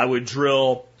 I would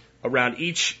drill around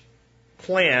each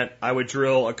plant, I would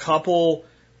drill a couple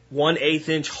 1/8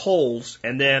 inch holes,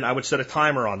 and then I would set a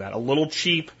timer on that. A little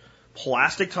cheap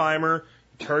plastic timer.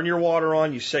 Turn your water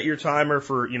on, you set your timer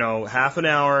for, half an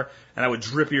hour, and I would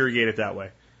drip irrigate it that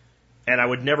way. And I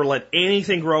would never let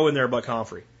anything grow in there but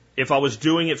comfrey if I was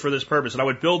doing it for this purpose. And I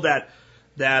would build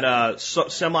that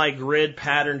semi-grid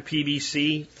patterned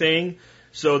PVC thing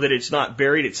so that it's not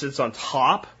buried. It sits on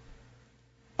top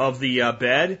of the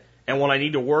bed. And when I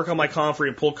need to work on my comfrey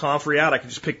and pull comfrey out, I can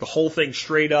just pick the whole thing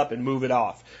straight up and move it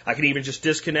off. I can even just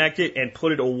disconnect it and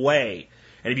put it away.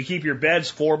 And if you keep your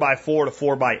beds 4x4 to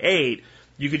 4x8,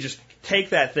 you could just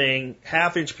take that thing,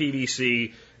 1/2 inch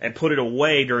PVC, and put it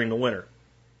away during the winter.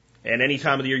 And any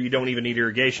time of the year you don't even need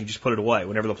irrigation, just put it away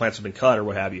whenever the plants have been cut or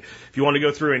what have you. If you want to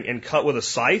go through and cut with a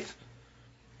scythe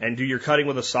and do your cutting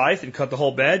with a scythe and cut the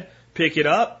whole bed, pick it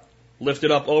up, lift it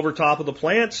up over top of the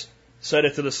plants, set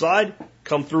it to the side,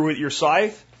 come through with your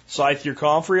scythe your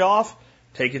comfrey off,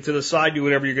 take it to the side, do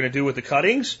whatever you're going to do with the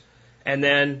cuttings, and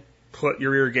then put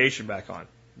your irrigation back on.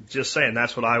 Just saying,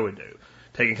 that's what I would do.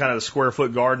 Taking kind of the square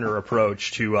foot gardener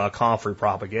approach to comfrey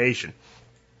propagation.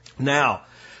 Now,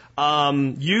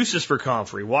 uses for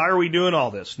comfrey. Why are we doing all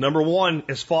this? Number one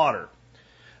is fodder.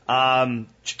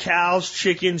 Cows,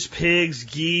 chickens, pigs,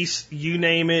 geese, you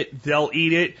name it, they'll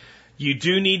eat it. You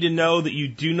do need to know that you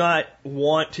do not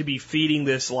want to be feeding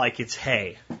this like it's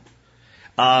hay.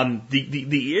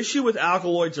 The issue with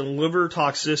alkaloids and liver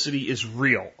toxicity is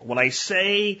real. When I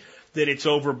say that it's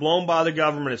overblown by the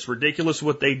government, it's ridiculous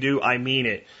what they do, I mean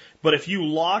it. But if you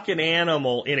lock an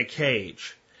animal in a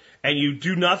cage and you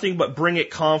do nothing but bring it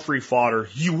comfrey fodder,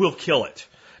 you will kill it.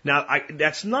 Now,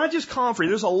 that's not just comfrey.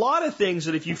 There's a lot of things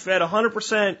that if you fed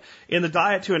 100% in the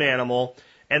diet to an animal,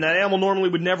 and that animal normally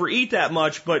would never eat that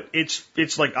much, but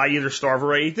it's like I either starve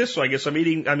or I eat this, so I guess I'm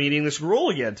eating this gruel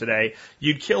again today,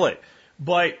 you'd kill it.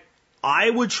 But I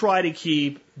would try to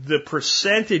keep the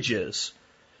percentages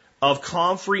of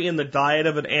comfrey in the diet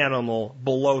of an animal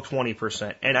below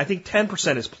 20%. And I think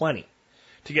 10% is plenty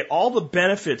to get all the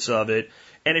benefits of it.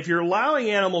 And if you're allowing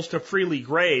animals to freely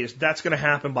graze, that's going to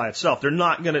happen by itself. They're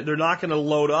not going to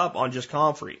load up on just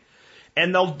comfrey.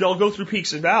 And they'll go through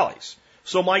peaks and valleys.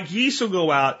 So my geese will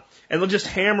go out and they'll just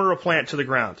hammer a plant to the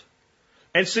ground.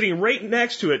 And sitting right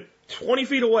next to it, 20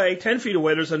 feet away, 10 feet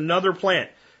away, there's another plant.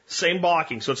 Same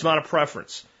balking, so it's not a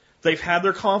preference. They've had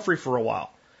their comfrey for a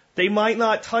while. they might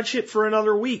not touch it for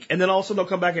another week, and then also they'll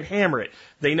come back and hammer it.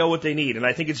 They know what they need, and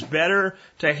I think it's better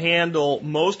to handle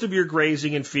most of your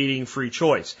grazing and feeding free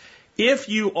choice. If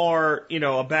you are,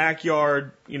 a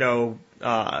backyard,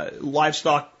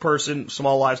 livestock person,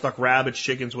 small livestock, rabbits,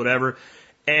 chickens, whatever,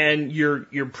 and you're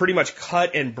pretty much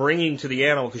cut and bringing to the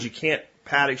animal because you can't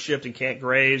paddock shift and can't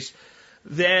graze,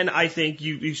 then I think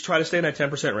you try to stay in that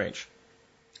 10% range.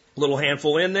 A little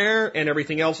handful in there and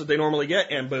everything else that they normally get,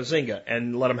 and bazinga,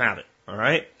 and let them have it. All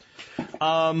right.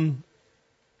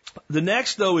 The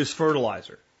next, though, is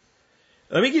fertilizer.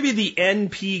 Let me give you the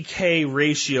NPK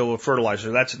ratio of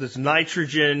fertilizer. That's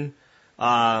nitrogen,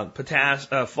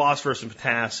 phosphorus, and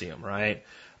potassium, right?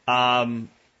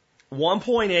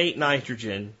 1.8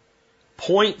 nitrogen,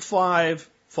 0.5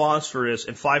 phosphorus,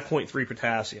 and 5.3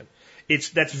 potassium.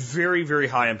 That's very, very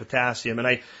high in potassium.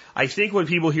 And I think when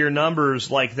people hear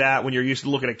numbers like that, when you're used to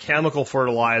looking at chemical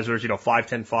fertilizers, 5,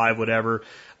 10, 5, whatever,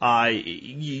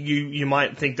 you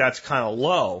might think that's kind of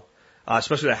low,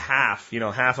 especially the half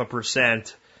a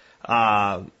percent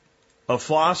of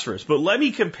phosphorus. But let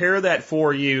me compare that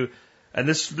for you. And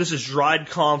this is dried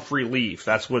comfrey leaf.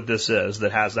 That's what this is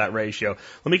that has that ratio.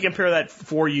 Let me compare that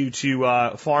for you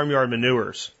to farmyard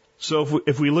manures. So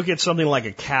if we look at something like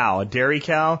a cow, a dairy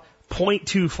cow,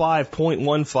 0.25,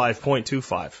 0.15,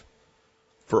 0.25.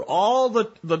 For all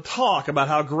the talk about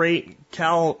how great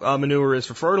cow manure is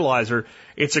for fertilizer,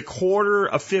 it's a quarter,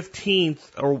 a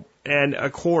 15th, and a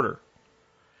quarter.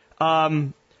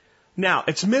 Now,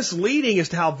 it's misleading as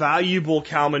to how valuable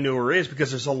cow manure is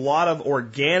because there's a lot of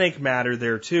organic matter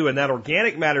there too, and that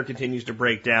organic matter continues to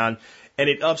break down, and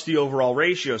it ups the overall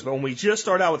ratios. But when we just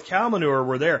start out with cow manure,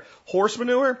 we're there. Horse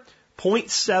manure,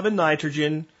 0.7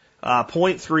 nitrogen,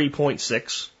 0.3,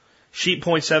 0.6. Sheep,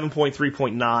 0.7, 0.3,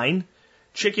 0.9.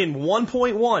 Chicken,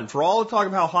 1.1. For all the talk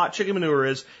of how hot chicken manure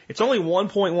is, it's only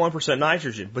 1.1%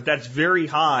 nitrogen, but that's very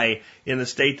high in the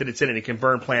state that it's in, and it can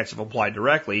burn plants if applied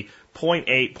directly.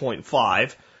 0.8,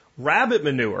 0.5. Rabbit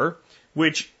manure,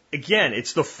 which, again,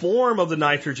 it's the form of the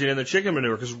nitrogen in the chicken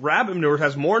manure, because rabbit manure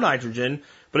has more nitrogen,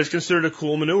 but it's considered a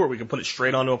cool manure. We can put it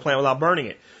straight onto a plant without burning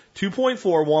it.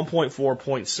 2.4, 1.4,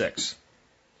 0.6.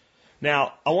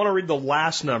 Now, I want to read the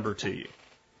last number to you,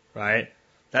 right?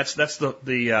 That's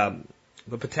the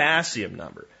potassium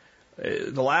number.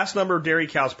 The last number of dairy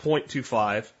cows,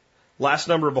 0.25. Last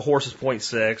number of a horse is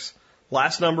 0.6.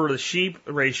 Last number of the sheep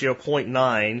ratio,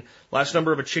 0.9. Last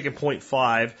number of a chicken,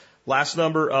 0.5. Last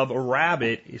number of a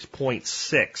rabbit is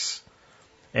 0.6.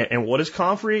 And what is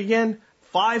Comfrey again?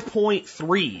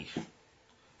 5.3.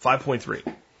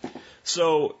 5.3.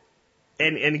 So,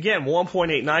 and again,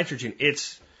 1.8 nitrogen.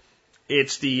 It's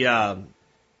the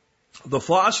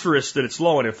phosphorus that it's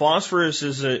low in. And phosphorus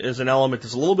is an element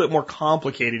that's a little bit more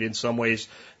complicated in some ways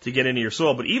to get into your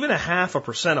soil. But even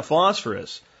 0.5% of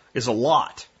phosphorus is a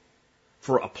lot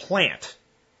for a plant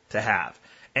to have.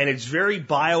 And it's very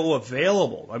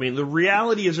bioavailable. I mean, the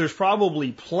reality is there's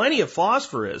probably plenty of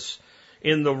phosphorus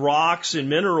in the rocks and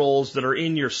minerals that are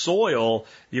in your soil.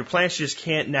 Your plants just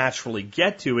can't naturally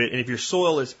get to it. And if your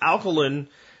soil is alkaline,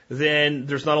 then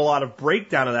there's not a lot of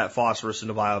breakdown of that phosphorus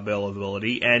into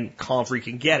bioavailability, and Comfrey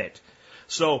can get it.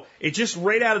 So it just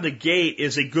right out of the gate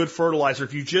is a good fertilizer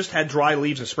if you just had dry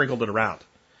leaves and sprinkled it around.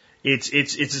 It's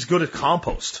as good as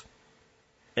compost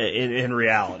in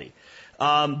reality.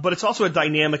 But it's also a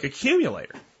dynamic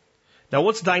accumulator. Now,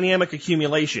 what's dynamic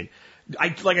accumulation? I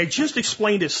just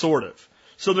explained it sort of.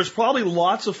 So there's probably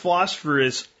lots of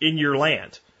phosphorus in your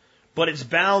land, but it's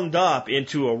bound up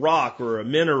into a rock or a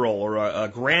mineral or a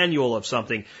granule of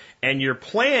something, and your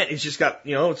plant has just got,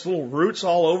 its little roots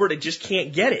all over it. It just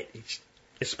can't get it,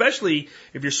 especially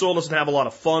if your soil doesn't have a lot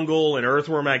of fungal and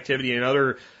earthworm activity and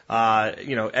other,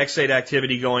 exudate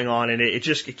activity going on, and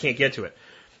it can't get to it.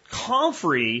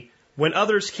 Comfrey, when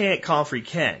others can't, Comfrey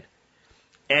can.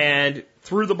 And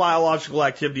through the biological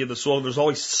activity of the soil, there's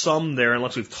always some there,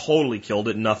 unless we've totally killed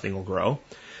it, nothing will grow.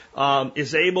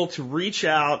 Is able to reach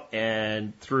out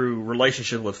and through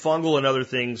relationship with fungal and other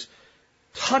things,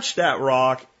 touch that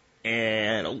rock,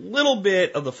 and a little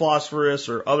bit of the phosphorus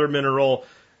or other mineral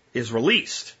is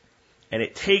released. And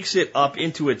it takes it up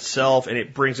into itself, and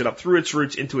it brings it up through its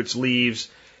roots into its leaves.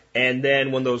 And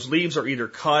then when those leaves are either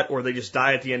cut or they just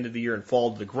die at the end of the year and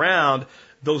fall to the ground,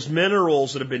 those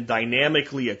minerals that have been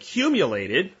dynamically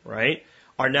accumulated, right,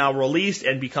 are now released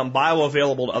and become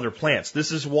bioavailable to other plants.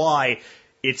 This is why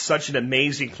it's such an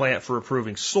amazing plant for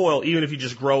improving soil, even if you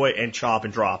just grow it and chop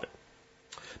and drop it,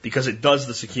 because it does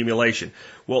this accumulation.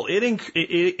 Well,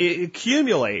 it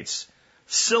accumulates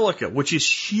silica, which is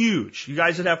huge. You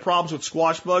guys that have problems with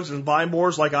squash bugs and vine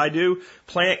borers like I do,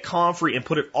 plant Comfrey and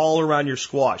put it all around your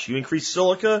squash. You increase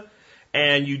silica,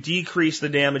 and you decrease the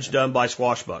damage done by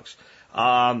squash bugs.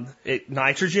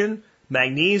 Nitrogen,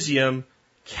 magnesium,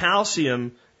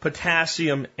 calcium,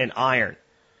 potassium, and iron.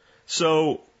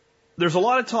 So there's a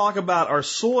lot of talk about our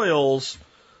soils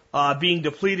being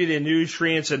depleted in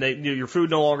nutrients, and your food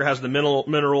no longer has the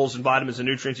minerals and vitamins and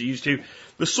nutrients it used to.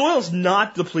 The soil's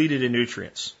not depleted in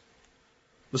nutrients.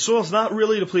 The soil's not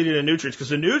really depleted in nutrients because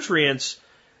the nutrients,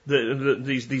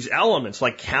 these elements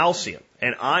like calcium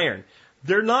and iron,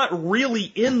 they're not really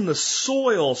in the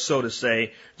soil, so to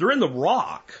say. They're in the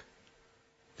rock.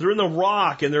 They're in the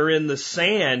rock and they're in the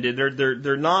sand, and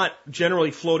they're not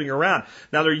generally floating around.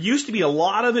 Now, there used to be a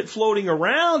lot of it floating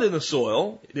around in the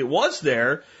soil. It was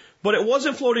there, but it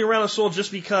wasn't floating around the soil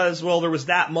just because, well, there was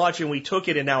that much and we took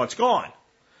it and now it's gone.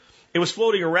 It was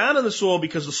floating around in the soil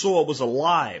because the soil was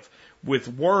alive with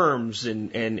worms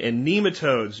and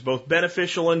nematodes, both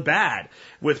beneficial and bad,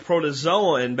 with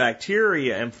protozoa and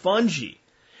bacteria and fungi.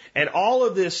 And all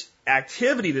of this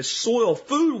activity, this soil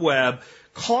food web,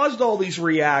 caused all these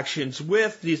reactions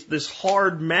with this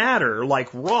hard matter like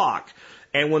rock.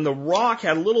 And when the rock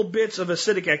had little bits of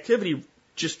acidic activity,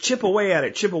 just chip away at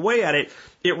it,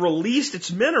 it released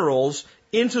its minerals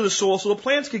into the soil so the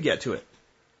plants could get to it.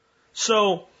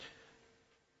 So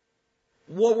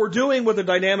what we're doing with the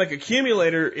dynamic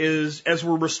accumulator is, as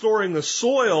we're restoring the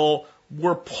soil,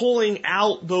 we're pulling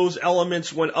out those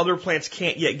elements when other plants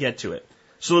can't yet get to it,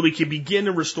 so that we can begin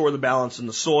to restore the balance in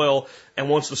the soil. And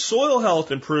once the soil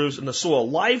health improves and the soil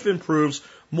life improves,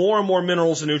 more and more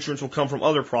minerals and nutrients will come from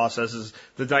other processes.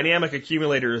 The dynamic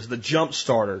accumulator is the jump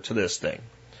starter to this thing.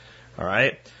 All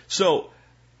right? So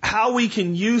how we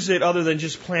can use it other than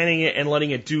just planting it and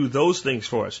letting it do those things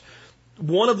for us.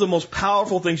 One of the most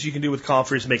powerful things you can do with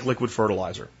Comfrey is make liquid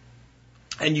fertilizer.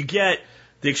 And you get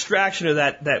the extraction of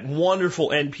that wonderful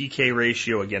NPK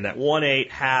ratio again, that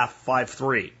 1:8, half,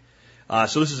 5:3.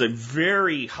 So this is a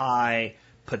very high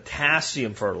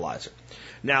potassium fertilizer.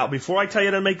 Now, before I tell you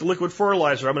how to make liquid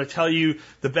fertilizer, I'm going to tell you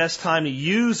the best time to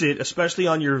use it, especially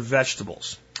on your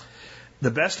vegetables. The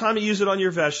best time to use it on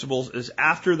your vegetables is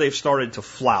after they've started to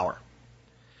flower.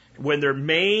 When their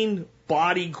main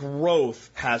body growth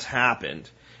has happened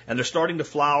and they're starting to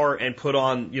flower and put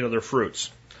on, their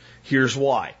fruits. Here's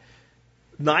why.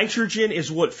 Nitrogen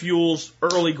is what fuels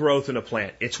early growth in a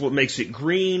plant. It's what makes it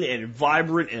green and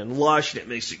vibrant and lush, and it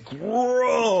makes it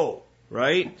grow,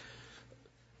 right?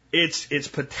 It's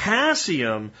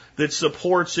potassium that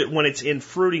supports it when it's in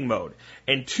fruiting mode.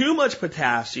 And too much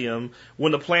potassium,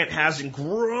 when the plant hasn't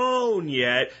grown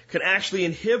yet, can actually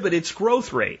inhibit its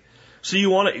growth rate.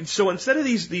 So instead of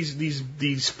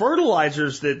these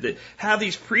fertilizers that have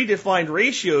these predefined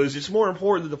ratios, it's more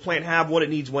important that the plant have what it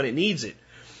needs when it needs it.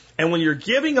 And when you're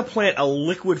giving a plant a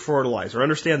liquid fertilizer,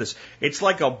 understand this, it's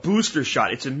like a booster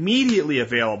shot. It's immediately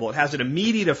available. It has an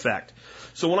immediate effect.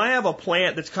 So when I have a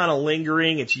plant that's kind of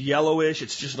lingering, it's yellowish,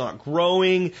 it's just not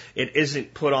growing, it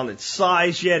isn't put on its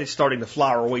size yet, it's starting to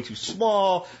flower way too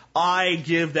small, I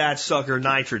give that sucker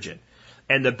nitrogen.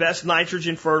 And the best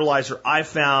nitrogen fertilizer I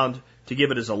found to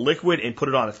give it as a liquid and put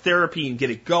it on a therapy and get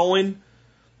it going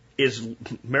is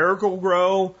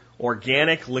Miracle-Gro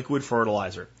organic liquid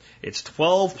fertilizer. It's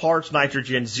 12 parts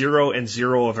nitrogen, 0 and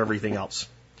 0 of everything else.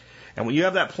 And when you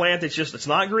have that plant that's it's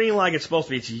not green like it's supposed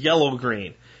to be, it's yellow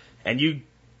green, and you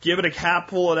give it a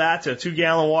capful of that to a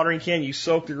 2-gallon watering can, you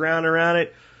soak the ground around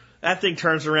it, that thing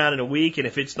turns around in a week, and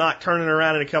if it's not turning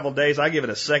around in a couple of days, I give it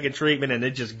a second treatment and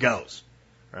it just goes.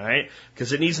 Right?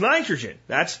 Because it needs nitrogen.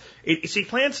 See,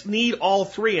 plants need all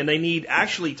three, and they need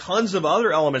actually tons of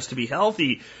other elements to be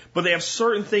healthy, but they have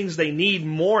certain things they need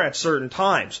more at certain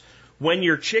times. When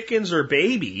your chickens are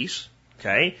babies,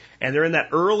 okay, and they're in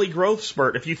that early growth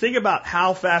spurt, if you think about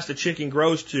how fast a chicken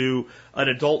grows to an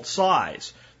adult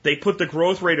size, they put the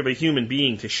growth rate of a human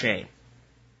being to shame.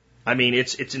 I mean,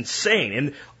 it's insane.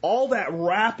 And all that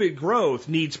rapid growth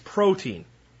needs protein.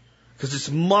 Because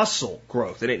it's muscle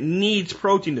growth, and it needs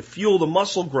protein to fuel the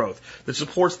muscle growth that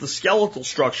supports the skeletal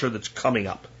structure that's coming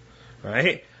up,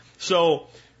 right? So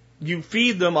you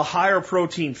feed them a higher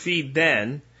protein feed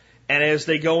then, and as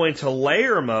they go into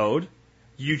layer mode,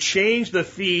 you change the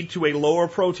feed to a lower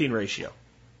protein ratio,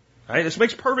 right? This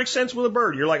makes perfect sense with a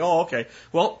bird. You're like, oh, okay.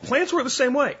 Well, plants work the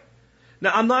same way.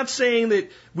 Now, I'm not saying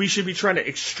that we should be trying to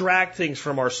extract things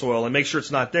from our soil and make sure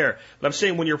it's not there, but I'm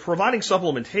saying when you're providing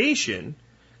supplementation,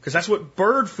 because that's what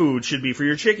bird food should be for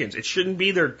your chickens. It shouldn't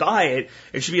be their diet.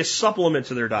 It should be a supplement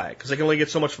to their diet because they can only get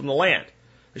so much from the land.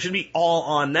 It should be all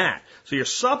on that. So you're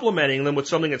supplementing them with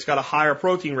something that's got a higher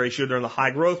protein ratio during the high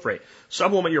growth rate.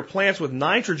 Supplement your plants with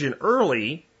nitrogen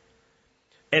early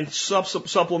and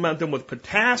supplement them with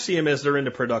potassium as they're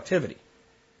into productivity.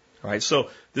 All right, so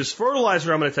this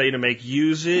fertilizer I'm going to tell you to make,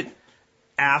 use it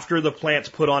after the plant's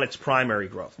put on its primary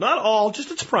growth. Not all, just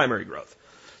its primary growth.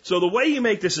 So the way you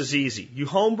make this is easy. You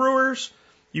home brewers,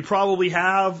 you probably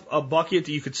have a bucket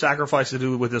that you could sacrifice to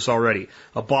do with this already.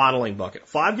 A bottling bucket.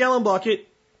 5-gallon bucket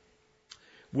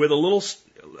with a little,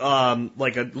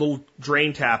 like a little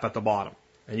drain tap at the bottom.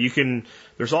 And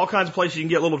there's all kinds of places you can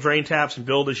get little drain taps and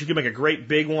build this. You can make a great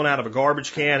big one out of a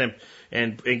garbage can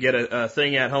and get a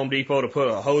thing at Home Depot to put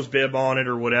a hose bib on it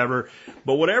or whatever.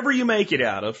 But whatever you make it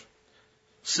out of,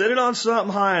 set it on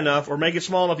something high enough or make it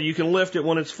small enough that you can lift it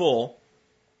when it's full.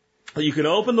 You can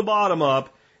open the bottom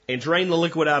up and drain the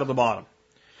liquid out of the bottom.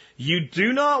 You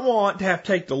do not want to have to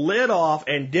take the lid off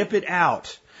and dip it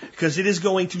out because it is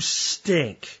going to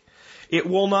stink. It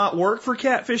will not work for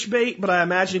catfish bait, but I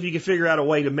imagine if you can figure out a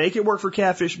way to make it work for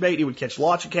catfish bait, it would catch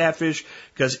lots of catfish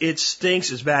because it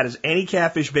stinks as bad as any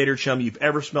catfish bait or chum you've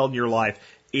ever smelled in your life.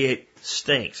 It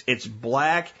stinks. It's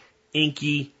black,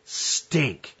 inky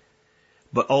stink.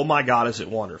 But oh my God, is it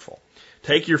wonderful.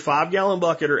 Take your 5-gallon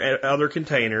bucket or other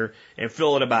container and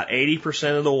fill it about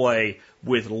 80% of the way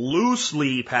with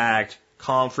loosely packed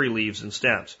comfrey leaves and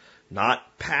stems. Not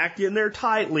packed in there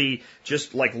tightly,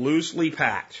 just like loosely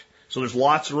packed. So there's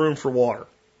lots of room for water.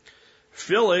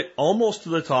 Fill it almost to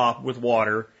the top with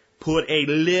water. Put a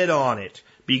lid on it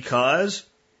because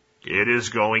it is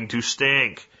going to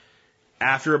stink.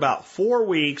 After about 4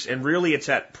 weeks, and really it's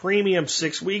at premium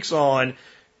 6 weeks on,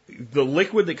 the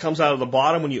liquid that comes out of the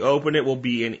bottom when you open it will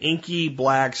be an inky,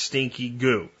 black, stinky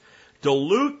goo.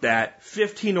 Dilute that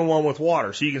 15-to-1 with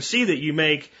water. So you can see that you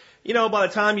make, by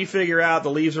the time you figure out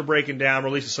the leaves are breaking down,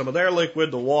 releasing some of their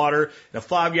liquid, the water, in a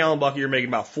 5-gallon bucket, you're making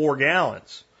about 4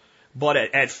 gallons. But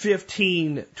at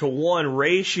 15-to-1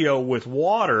 ratio with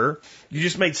water, you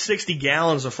just made 60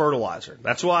 gallons of fertilizer.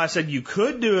 That's why I said you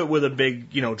could do it with a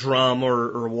big, drum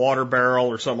or water barrel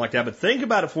or something like that. But think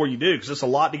about it before you do, because it's a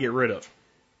lot to get rid of.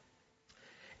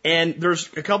 And there's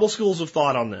a couple schools of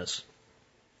thought on this.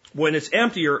 When it's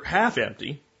empty or half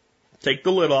empty, take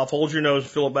the lid off, hold your nose,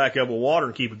 fill it back up with water,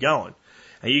 and keep it going.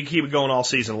 And you can keep it going all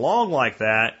season long like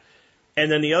that.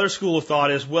 And then the other school of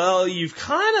thought is, well, you've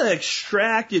kind of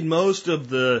extracted most of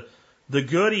the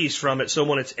goodies from it, so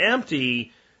when it's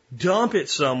empty, dump it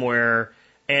somewhere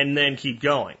and then keep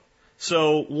going.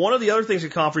 So one of the other things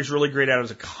that Comfrey is really great at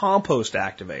is a compost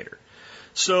activator.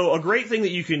 So a great thing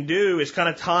that you can do is kind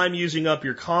of time using up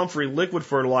your Comfrey liquid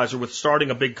fertilizer with starting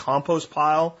a big compost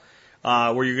pile,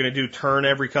 where you're going to do turn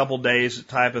every couple days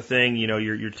type of thing,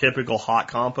 your typical hot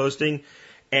composting.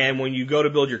 And when you go to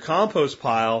build your compost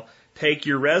pile, take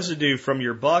your residue from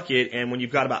your bucket, and when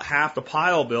you've got about half the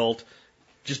pile built,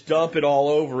 just dump it all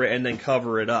over it and then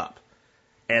cover it up.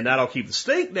 And that'll keep the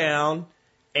stink down,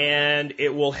 and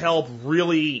it will help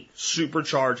really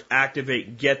supercharge,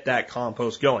 activate, get that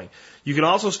compost going. You can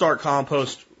also start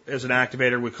compost as an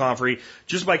activator with Comfrey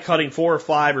just by cutting 4 or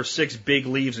 5 or 6 big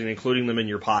leaves and including them in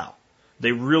your pile.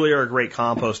 They really are a great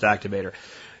compost activator.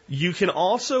 You can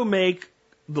also make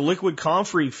the liquid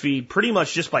Comfrey feed pretty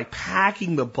much just by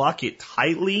packing the bucket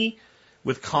tightly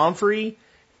with Comfrey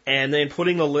and then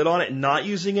putting the lid on it and not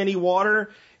using any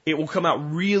water. It will come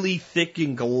out really thick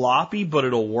and gloppy, but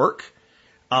it'll work.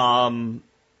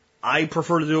 I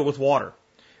prefer to do it with water.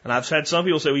 And I've had some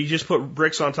people say, well, you just put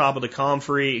bricks on top of the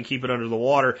Comfrey and keep it under the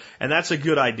water. And that's a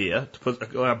good idea, to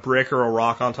put a brick or a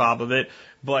rock on top of it.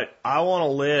 But I want a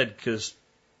lid because,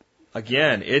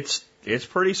 again, it's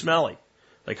pretty smelly.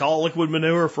 They call it liquid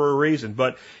manure for a reason.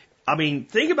 But,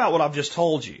 think about what I've just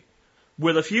told you.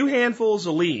 With a few handfuls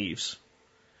of leaves,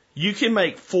 you can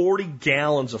make 40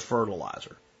 gallons of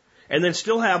fertilizer. And then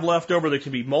still have leftover that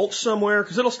can be mulched somewhere,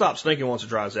 because it'll stop stinking once it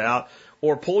dries out.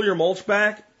 Or pull your mulch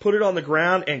back, put it on the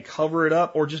ground and cover it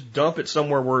up, or just dump it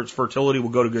somewhere where its fertility will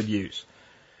go to good use.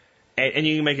 And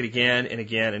you can make it again and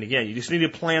again and again. You just need to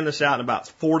plan this out in about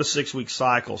 4 to 6 week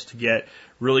cycles to get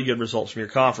really good results from your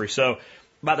Comfrey. So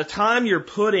by the time you're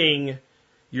putting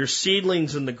your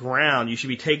seedlings in the ground, you should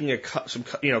be taking some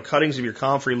cuttings of your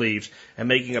Comfrey leaves and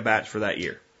making a batch for that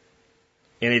year.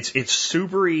 And it's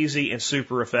super easy and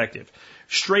super effective.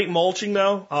 Straight mulching,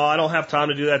 though, I don't have time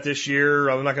to do that this year.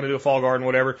 I'm not going to do a fall garden,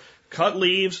 whatever. Cut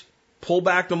leaves, pull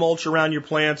back the mulch around your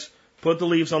plants, put the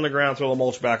leaves on the ground, throw the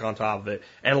mulch back on top of it,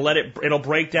 and it'll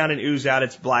break down and ooze out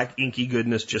its black, inky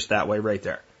goodness just that way right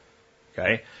there.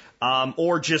 Okay?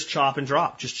 Or just chop and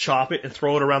drop. Just chop it and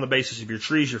throw it around the bases of your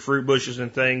trees, your fruit bushes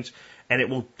and things, and it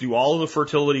will do all of the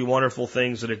fertility, wonderful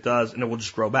things that it does, and it will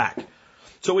just grow back.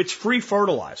 So it's free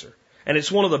fertilizer, and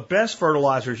it's one of the best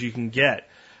fertilizers you can get.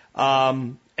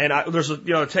 There's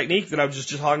a technique that I was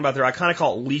just talking about there. I kind of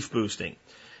call it leaf boosting.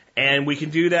 And we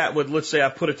can do that with, let's say I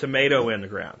put a tomato in the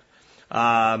ground.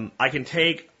 I can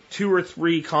take 2 or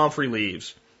 3 comfrey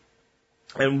leaves,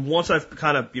 and once I've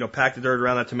kind of, packed the dirt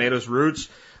around that tomato's roots,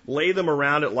 lay them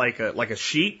around it like a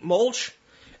sheet mulch,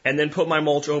 and then put my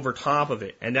mulch over top of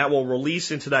it, and that will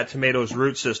release into that tomato's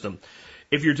root system.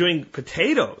 If you're doing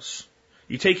potatoes,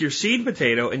 you take your seed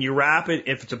potato and you wrap it,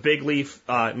 if it's a big leaf,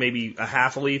 maybe a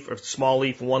half a leaf, or if it's a small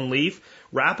leaf, 1 leaf,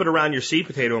 wrap it around your seed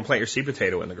potato and plant your seed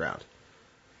potato in the ground.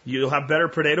 You'll have better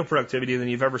potato productivity than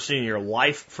you've ever seen in your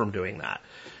life from doing that.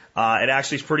 It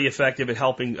actually is pretty effective at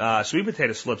helping sweet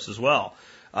potato slips as well.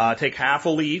 Take half a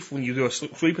leaf when you do a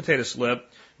sweet potato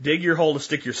slip, dig your hole to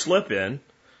stick your slip in,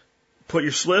 put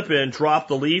your slip in, drop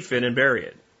the leaf in, and bury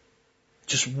it.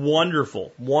 Just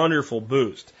wonderful, wonderful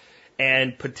boost.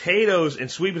 And potatoes and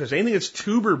sweet potatoes, anything that's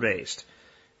tuber based,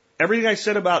 everything I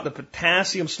said about the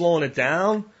potassium slowing it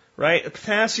down, right? The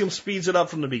potassium speeds it up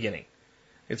from the beginning.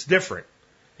 It's different.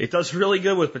 It does really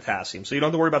good with potassium, so you don't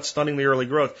have to worry about stunting the early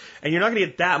growth. And you're not going to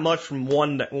get that much from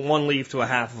one leaf to a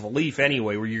half of a leaf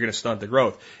anyway, where you're going to stunt the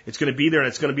growth. It's going to be there, and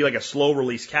it's going to be like a slow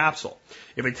release capsule.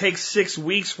 If it takes 6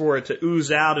 weeks for it to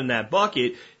ooze out in that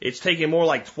bucket, it's taking more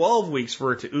like 12 weeks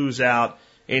for it to ooze out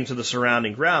into the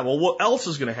surrounding ground. Well, what else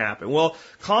is going to happen? Well,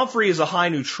 comfrey is a high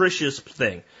nutritious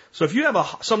thing. So if you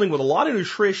have something with a lot of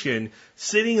nutrition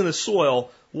sitting in the soil,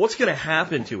 what's going to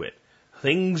happen to it?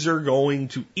 Things are going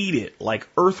to eat it, like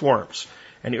earthworms.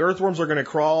 And the earthworms are going to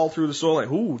crawl through the soil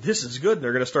like, ooh, this is good. And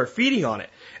they're going to start feeding on it.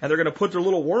 And they're going to put their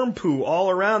little worm poo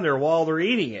all around there while they're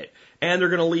eating it. And they're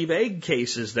going to leave egg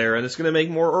cases there. And it's going to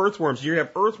make more earthworms. You're going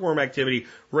to have earthworm activity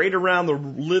right around the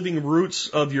living roots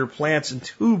of your plants and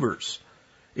tubers.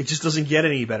 It just doesn't get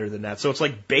any better than that. So it's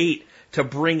like bait to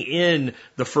bring in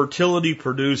the fertility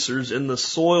producers and the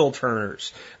soil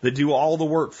turners that do all the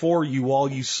work for you while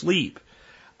you sleep.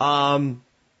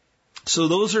 So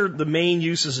those are the main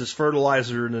uses as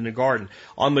fertilizer in the garden.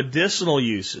 On medicinal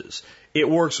uses, it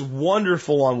works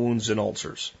wonderful on wounds and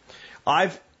ulcers.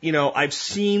 I've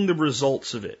seen the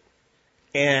results of it,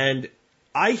 and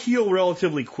I heal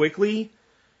relatively quickly.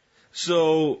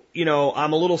 So,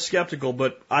 I'm a little skeptical,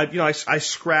 but I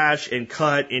scratch and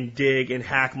cut and dig and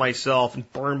hack myself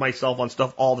and burn myself on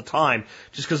stuff all the time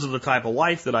just because of the type of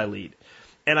life that I lead.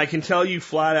 And I can tell you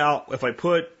flat out, if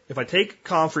I take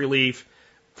comfrey leaf,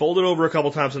 fold it over a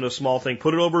couple times into a small thing,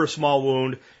 put it over a small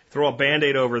wound, throw a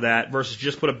Band-Aid over that versus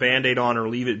just put a Band-Aid on or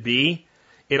leave it be,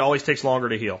 it always takes longer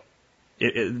to heal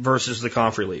versus the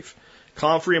comfrey leaf.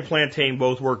 Comfrey and plantain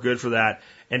both work good for that.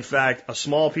 In fact, a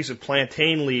small piece of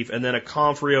plantain leaf and then a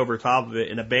comfrey over top of it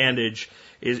and a bandage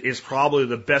is probably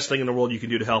the best thing in the world you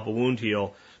can do to help a wound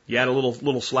heal. You add a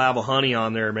little slab of honey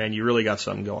on there, man, you really got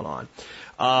something going on.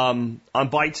 On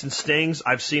bites and stings,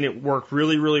 I've seen it work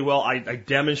really, really well. I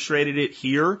demonstrated it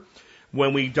here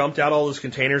when we dumped out all those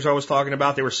containers I was talking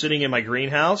about. They were sitting in my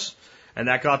greenhouse, and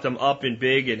that got them up and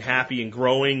big and happy and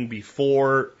growing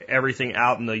before everything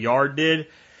out in the yard did.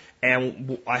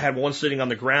 And I had one sitting on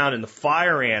the ground, and the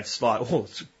fire ants thought, oh,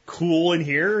 it's cool in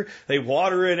here. They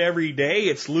water it every day.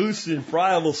 It's loose and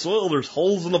friable soil. There's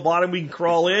holes in the bottom we can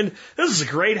crawl in. This is a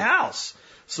great house.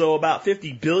 So about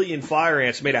 50 billion fire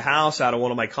ants made a house out of one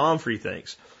of my comfrey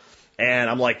things. And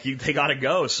I'm like, they got to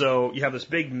go. So you have this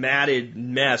big matted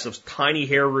mess of tiny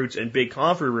hair roots and big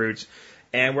comfrey roots.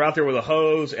 And we're out there with a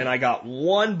hose, and I got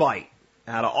one bite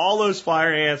out of all those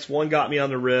fire ants. One got me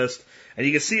on the wrist. And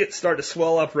you can see it start to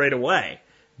swell up right away.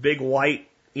 Big white,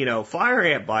 fire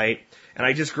ant bite. And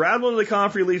I just grabbed one of the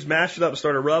comfrey leaves, mashed it up, and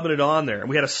started rubbing it on there. And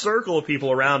we had a circle of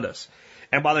people around us.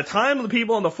 And by the time the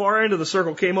people on the far end of the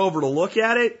circle came over to look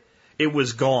at it, it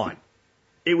was gone.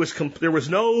 There was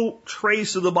no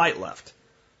trace of the bite left.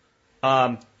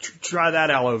 Try that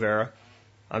aloe vera.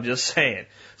 I'm just saying.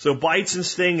 So bites and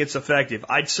sting, it's effective.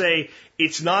 I'd say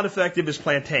it's not effective as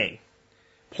plantain.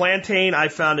 Plantain I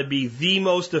found to be the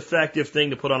most effective thing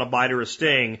to put on a bite or a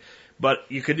sting, but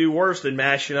you could do worse than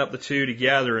mashing up the two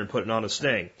together and putting on a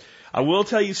sting. I will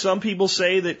tell you, some people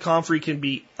say that comfrey can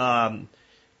be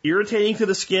irritating to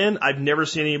the skin. I've never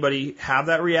seen anybody have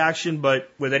that reaction, but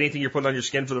with anything you're putting on your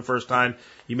skin for the first time,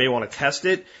 you may want to test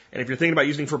it. And if you're thinking about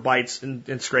using for bites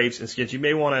and scrapes and skins, you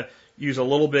may want to use a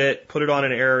little bit, put it on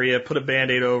an area, put a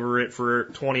Band-Aid over it for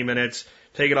 20 minutes,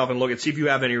 take it off and look and see if you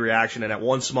have any reaction in that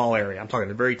one small area. I'm talking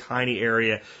a very tiny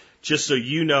area, just so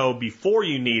you know before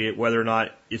you need it whether or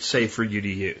not it's safe for you to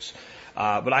use.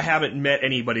 But I haven't met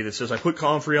anybody that says, I put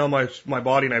comfrey on my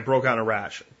body and I broke out in a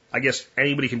rash. I guess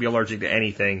anybody can be allergic to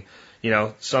anything.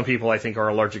 Some people I think are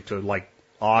allergic to, like,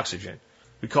 oxygen.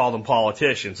 We call them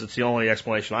politicians. It's the only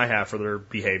explanation I have for their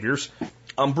behaviors.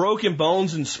 On broken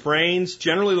bones and sprains,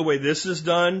 generally the way this is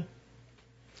done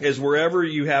is wherever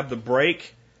you have the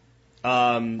break,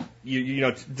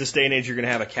 This day and age, you're going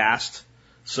to have a cast.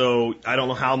 So I don't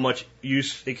know how much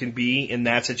use it can be in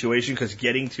that situation because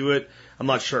getting to it, I'm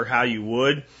not sure how you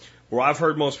would. Where I've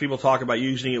heard most people talk about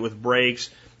using it with brakes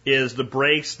is the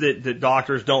brakes that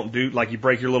doctors don't do, like you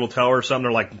break your little toe or something.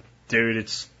 They're like, dude,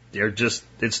 it's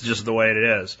just the way it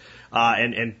is.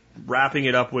 And wrapping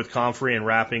it up with Comfrey and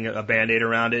wrapping a Band-Aid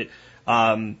around it.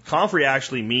 Comfrey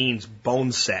actually means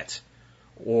bone set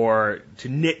or to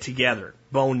knit together,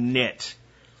 bone knit,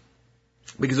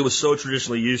 because it was so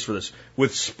traditionally used for this.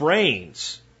 With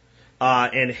sprains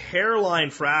and hairline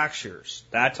fractures,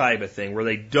 that type of thing, where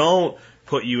they don't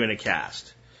put you in a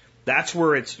cast, that's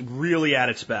where it's really at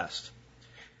its best.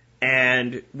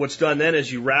 And what's done then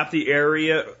is you wrap the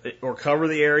area or cover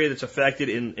the area that's affected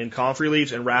in Comfrey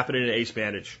leaves and wrap it in an ace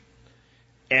bandage.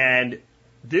 And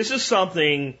this is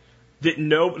something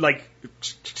that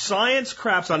science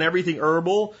craps on everything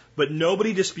herbal, but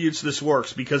nobody disputes this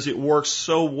works because it works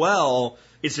so well,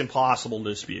 it's impossible to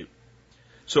dispute.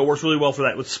 So it works really well for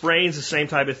that. With sprains, the same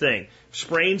type of thing.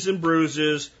 Sprains and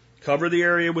bruises, cover the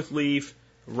area with leaf,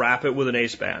 wrap it with an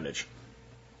ace bandage.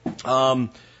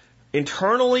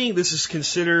 Internally, this is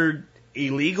considered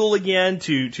illegal again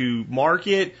to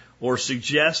market or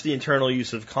suggest the internal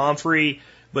use of Comfrey,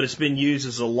 but it's been used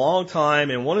as a long time,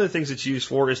 and one of the things it's used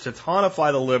for is to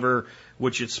tonify the liver,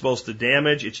 which it's supposed to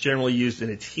damage. It's generally used in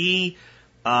a tea.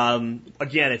 Again,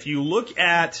 if you look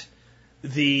at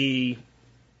the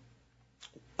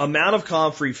amount of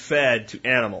Comfrey fed to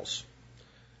animals,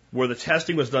 where the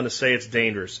testing was done to say it's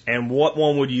dangerous, and what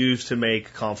one would use to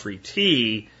make Comfrey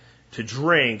tea to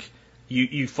drink,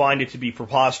 you find it to be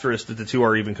preposterous that the two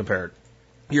are even compared.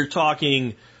 You're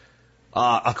talking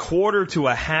a quarter to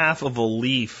a half of a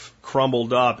leaf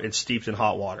crumbled up and steeped in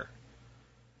hot water.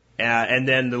 And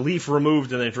then the leaf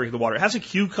removed and then drink the water. It has a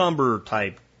cucumber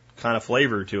type kind of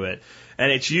flavor to it. And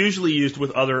it's usually used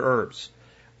with other herbs.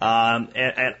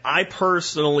 And I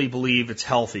personally believe it's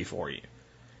healthy for you.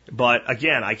 But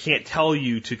again, I can't tell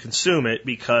you to consume it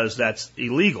because that's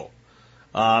illegal.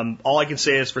 All I can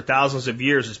say is for thousands of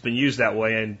years it's been used that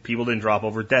way and people didn't drop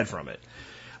over dead from it.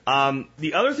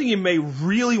 The other thing you may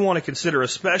really want to consider,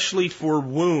 especially for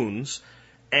wounds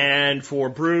and for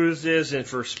bruises and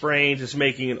for sprains, is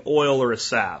making an oil or a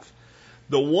salve.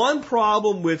 The one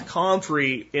problem with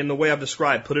Comfrey, in the way I've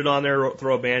described, put it on there,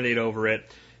 throw a Band-Aid over it,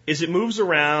 is it moves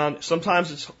around.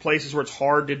 Sometimes it's places where it's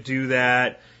hard to do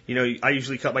that. You know, I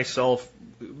usually cut myself,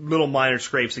 little minor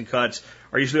scrapes and cuts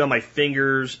are usually on my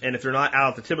fingers, and if they're not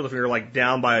out at the tip of the finger, like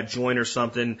down by a joint or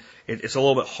something, it's a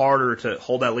little bit harder to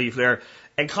hold that leaf there.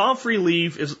 And Comfrey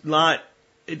leaf is not,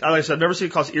 like I said, I've never seen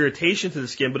it cause irritation to the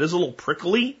skin, but it's a little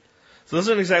prickly. So it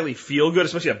doesn't exactly feel good,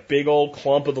 especially a big old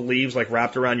clump of the leaves like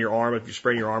wrapped around your arm if you're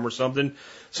spraying your arm or something.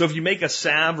 So if you make a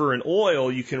salve or an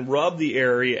oil, you can rub the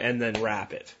area and then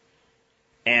wrap it.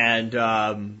 And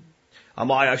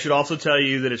I should also tell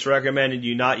you that it's recommended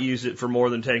you not use it for more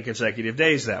than 10 consecutive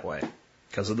days that way.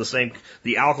 Because of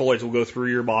the alkaloids will go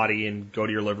through your body and go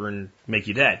to your liver and make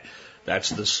you dead. That's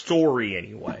the story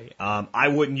anyway. I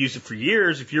wouldn't use it for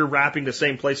years. If you're wrapping the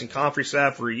same place in Comfrey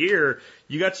salve for a year,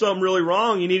 you got something really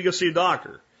wrong, you need to go see a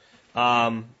doctor.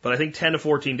 But I think 10 to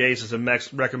 14 days is a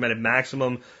recommended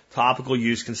maximum topical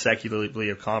use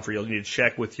consecutively of Comfrey. You'll need to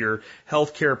check with your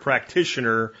healthcare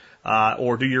practitioner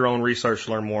or do your own research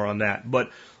to learn more on that.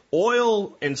 But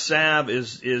oil and salve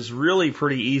is really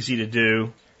pretty easy to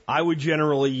do. I would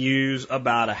generally use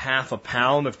about a half a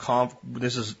pound of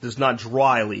this is not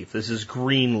dry leaf. This is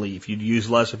green leaf. You'd use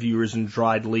less if you were using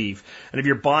dried leaf. And if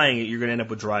you're buying it, you're going to end up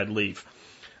with dried leaf.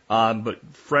 But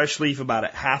fresh leaf, about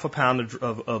a half a pound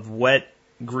of wet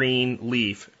green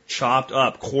leaf, chopped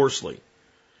up coarsely,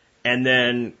 and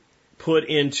then put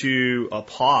into a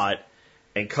pot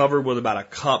and covered with about a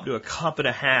cup to a cup and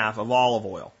a half of olive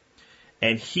oil.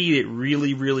 And heat it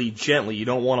really, really gently. You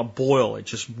don't want to boil it.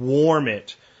 Just warm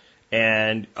it.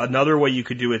 And another way you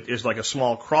could do it is like a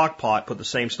small crock pot, put the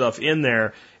same stuff in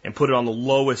there and put it on the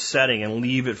lowest setting and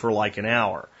leave it for like an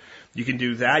hour. You can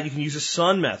do that. You can use a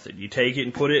sun method. You take it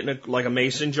and put it in like a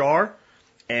mason jar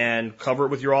and cover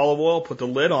it with your olive oil, put the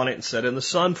lid on it and set it in the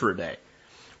sun for a day.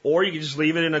 Or you can just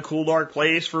leave it in a cool, dark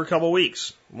place for a couple of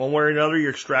weeks. One way or another,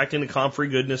 you're extracting the Comfrey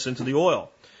goodness into the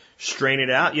oil. Strain it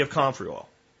out, you have Comfrey oil.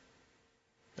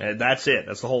 And that's it.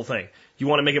 That's the whole thing. You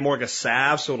want to make it more like a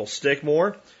salve so it'll stick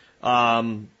more.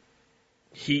 You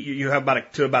have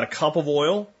about a cup of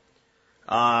oil.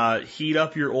 Heat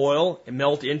up your oil and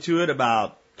melt into it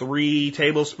about 3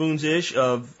 tablespoons-ish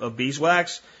of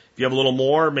beeswax. If you have a little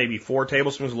more, maybe 4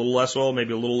 tablespoons, a little less oil,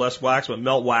 maybe a little less wax, but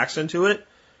melt wax into it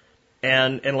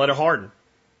and let it harden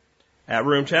at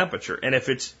room temperature. And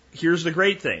here's the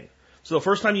great thing. So the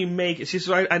first time you make it, see,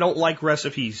 so I don't like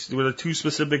recipes where they're too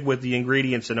specific with the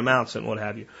ingredients and amounts and what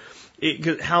have you.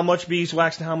 How much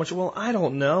beeswax and how much, well, I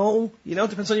don't know. You know, it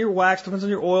depends on your wax, depends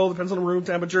on your oil, depends on the room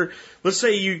temperature. Let's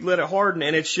say you let it harden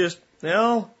and it's just,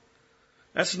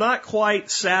 that's not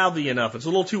quite salvy enough. It's a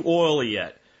little too oily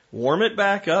yet. Warm it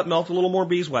back up, melt a little more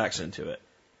beeswax into it.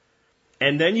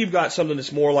 And then you've got something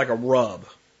that's more like a rub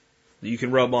that you can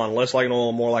rub on, less like an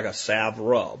oil, more like a salve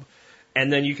rub.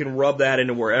 And then you can rub that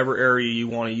into wherever area you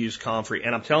want to use Comfrey.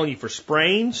 And I'm telling you, for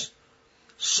sprains,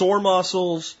 sore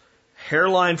muscles,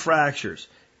 hairline fractures,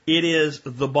 it is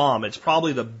the bomb. It's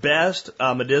probably the best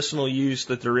medicinal use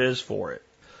that there is for it.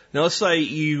 Now, let's say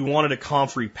you wanted a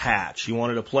Comfrey patch. You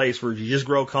wanted a place where you just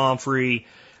grow Comfrey,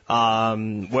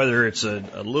 whether it's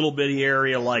a little bitty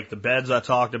area like the beds I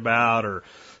talked about or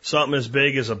something as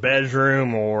big as a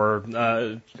bedroom or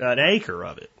an acre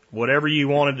of it. Whatever you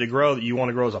wanted to grow, that you want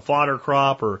to grow as a fodder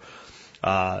crop or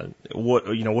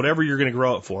whatever you're going to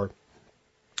grow it for.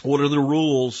 What are the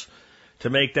rules to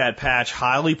make that patch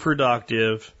highly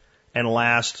productive and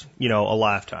last, a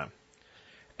lifetime?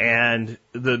 And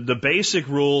the basic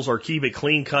rules are keep it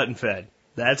clean, cut, and fed.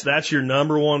 That's your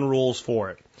number one rules for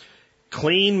it.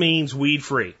 Clean means weed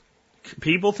free.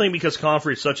 People think because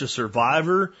Comfrey is such a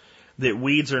survivor that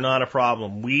weeds are not a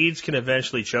problem. Weeds can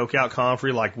eventually choke out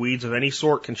Comfrey like weeds of any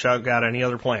sort can choke out any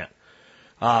other plant.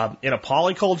 In a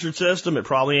polycultured system, it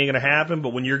probably ain't going to happen,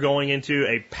 but when you're going into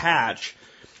a patch,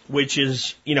 which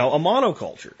is, a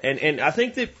monoculture. And I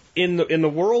think that in the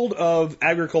world of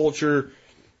agriculture,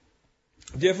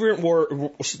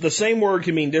 the same word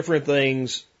can mean different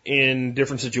things in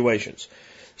different situations.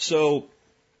 So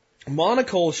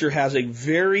monoculture has a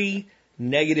very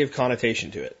negative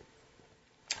connotation to it.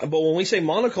 But when we say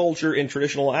monoculture in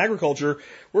traditional agriculture,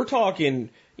 we're talking,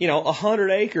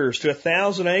 100 acres to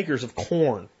 1,000 acres of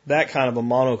corn, that kind of a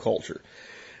monoculture.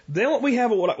 Then what we have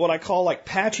what I call like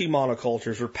patchy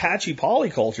monocultures or patchy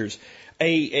polycultures,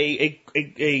 a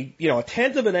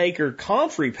tenth of an acre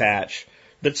Comfrey patch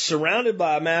that's surrounded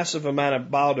by a massive amount of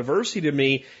biodiversity. To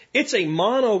me, it's a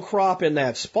monocrop in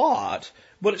that spot,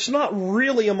 but it's not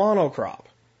really a monocrop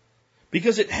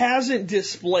because it hasn't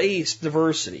displaced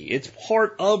diversity. It's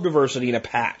part of diversity in a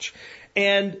patch.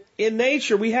 And in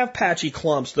nature, we have patchy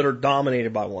clumps that are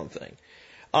dominated by one thing.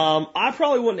 I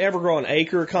probably wouldn't ever grow an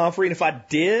acre of Comfrey, and if I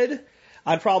did,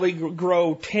 I'd probably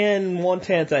grow 10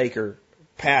 1/10 acre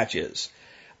patches.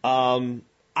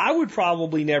 I would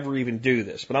probably never even do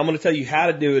this, but I'm going to tell you how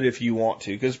to do it if you want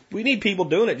to, because we need people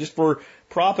doing it just for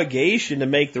propagation to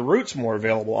make the roots more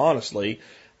available, honestly.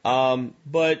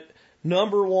 But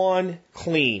number one,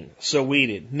 clean, so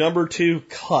weeded. Number two,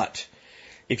 cut.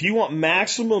 If you want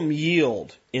maximum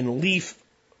yield in leaf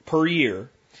per year,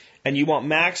 and you want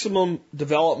maximum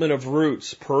development of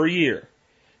roots per year,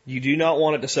 you do not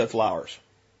want it to set flowers.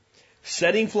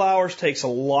 Setting flowers takes a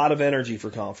lot of energy for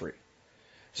Comfrey.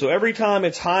 So every time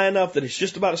it's high enough that it's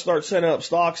just about to start setting up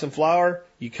stalks and flower,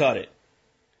 you cut it.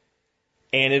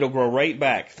 And it'll grow right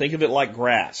back. Think of it like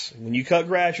grass. When you cut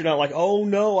grass, you're not like, oh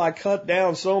no, I cut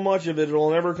down so much of it,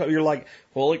 it'll never cut. You're like,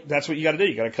 well, that's what you got to do.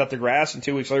 You got to cut the grass, and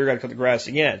 2 weeks later, you got to cut the grass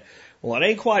again. Well, it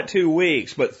ain't quite 2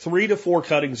 weeks, but 3 to 4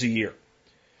 cuttings a year.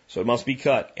 So it must be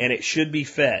cut, and it should be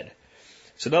fed.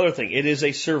 It's another thing. It is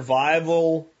a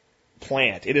survival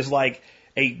plant. It is like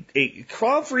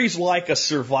Comfrey's like a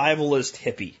survivalist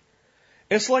hippie.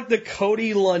 It's like the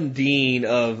Cody Lundeen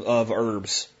of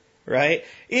herbs, right?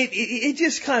 It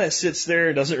just kind of sits there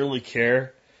and doesn't really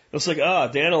care. It's like,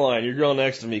 dandelion, you're growing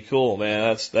next to me. Cool,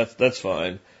 man. That's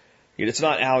fine. It's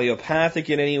not allelopathic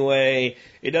in any way.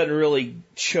 It doesn't really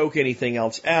choke anything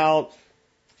else out.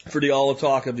 For all the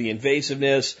talk of the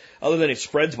invasiveness, other than it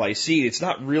spreads by seed, it's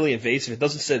not really invasive. It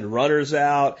doesn't send runners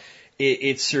out.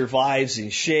 It survives in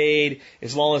shade.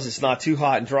 As long as it's not too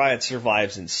hot and dry, it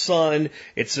survives in sun.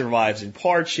 It survives in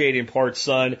part shade and part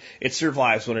sun. It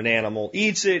survives when an animal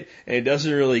eats it, and it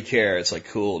doesn't really care. It's like,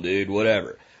 cool, dude,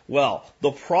 whatever. Well,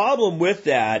 the problem with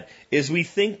that is we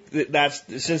think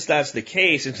since that's the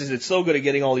case, and since it's so good at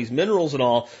getting all these minerals and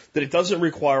all, that it doesn't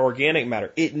require organic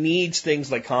matter. It needs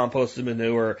things like composted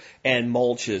manure and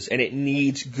mulches, and it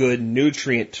needs good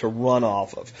nutrient to run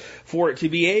off of. For it to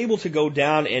be able to go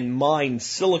down and mine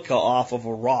silica off of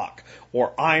a rock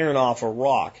or iron off a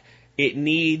rock, it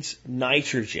needs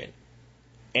nitrogen.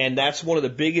 And that's one of the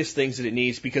biggest things that it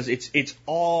needs, because it's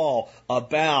all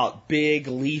about big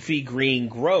leafy green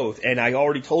growth. And I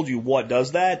already told you what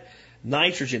does that.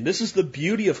 Nitrogen. This is the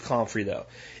beauty of Comfrey, though.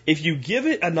 If you give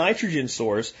it a nitrogen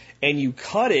source and you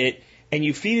cut it and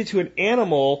you feed it to an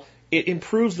animal, it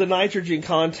improves the nitrogen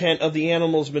content of the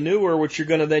animal's manure, which you're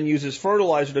going to then use as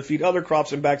fertilizer to feed other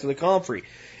crops and back to the comfrey.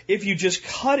 If you just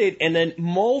cut it and then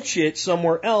mulch it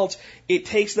somewhere else, it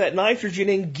takes that nitrogen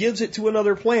and gives it to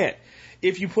another plant.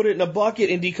 If you put it in a bucket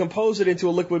and decompose it into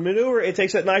a liquid manure, it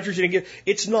takes that nitrogen and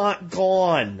it's not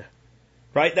gone.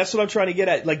 Right? That's what I'm trying to get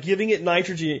at. Like giving it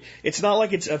nitrogen, it's not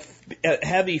like it's a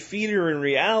heavy feeder in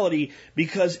reality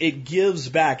because it gives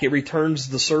back. It returns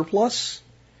the surplus.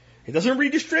 It doesn't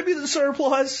redistribute the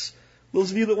surplus.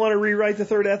 Those of you that want to rewrite the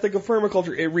third ethic of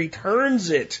permaculture, it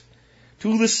returns it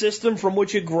to the system from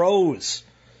which it grows.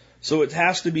 So it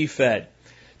has to be fed.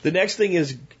 The next thing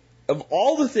is, of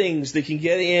all the things that can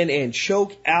get in and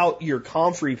choke out your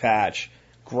comfrey patch,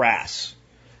 grass.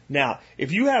 Now,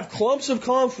 if you have clumps of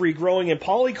comfrey growing in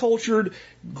polycultured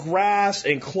grass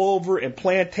and clover and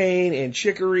plantain and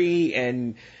chicory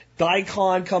and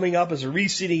daikon coming up as a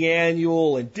reseeding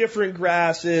annual and different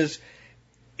grasses,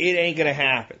 it ain't going to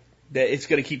happen. It's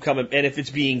going to keep coming. And if it's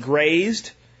being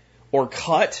grazed or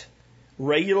cut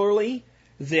regularly,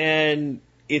 then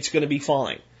it's going to be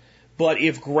fine. But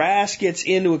if grass gets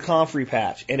into a comfrey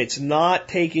patch and it's not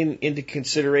taken into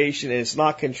consideration and it's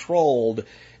not controlled,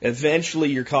 eventually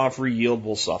your comfrey yield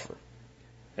will suffer.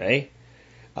 Okay?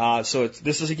 So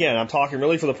this is, again, I'm talking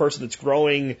really for the person that's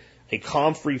growing a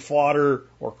comfrey fodder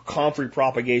or comfrey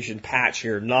propagation patch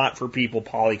here, not for people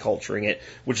polyculturing it,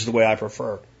 which is the way I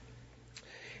prefer.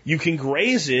 You can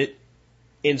graze it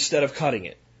instead of cutting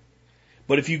it.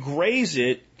 But if you graze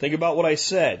it, think about what I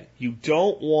said. You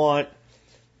don't want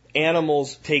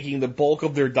animals taking the bulk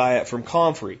of their diet from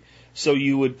comfrey. So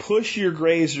you would push your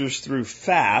grazers through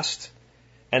fast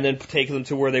and then take them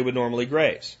to where they would normally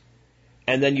graze.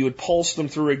 And then you would pulse them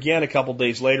through again a couple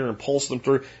days later and pulse them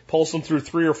through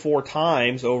 3 or 4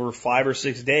 times over 5 or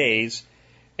 6 days,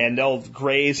 and they'll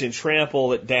graze and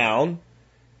trample it down,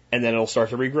 and then it'll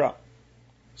start to regrow.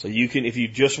 So you can, if you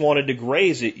just wanted to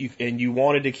graze it and you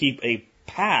wanted to keep a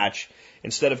patch,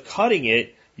 instead of cutting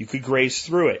it, you could graze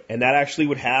through it. And that actually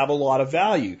would have a lot of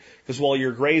value, because while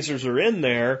your grazers are in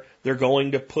there, they're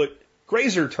going to put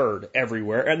grazer turd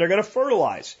everywhere, and they're going to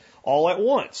fertilize all at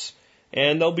once.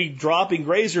 And they'll be dropping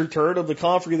grazer turd of the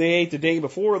comfrey they ate the day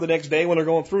before or the next day when they're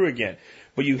going through again.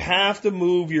 But you have to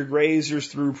move your grazers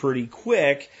through pretty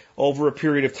quick over a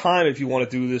period of time if you want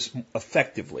to do this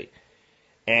effectively.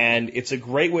 And it's a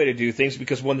great way to do things,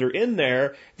 because when they're in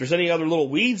there, if there's any other little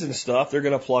weeds and stuff, they're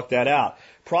going to pluck that out.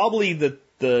 Probably the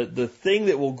thing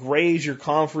that will graze your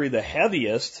comfrey the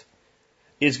heaviest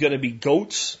is going to be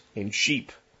goats and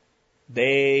sheep.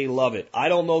 They love it. I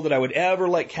don't know that I would ever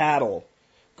let cattle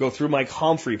go through my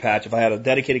comfrey patch if I had a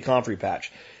dedicated comfrey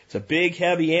patch. It's a big,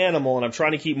 heavy animal, and I'm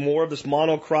trying to keep more of this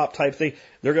monocrop type thing.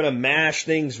 They're going to mash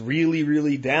things really,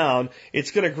 really down.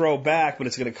 It's going to grow back, but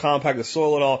it's going to compact the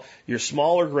soil and all. Your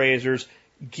smaller grazers,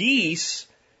 geese,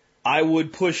 I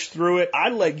would push through it.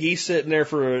 I'd let geese sit in there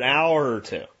for an hour or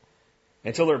two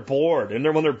until they're bored. And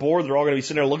then when they're bored, they're all going to be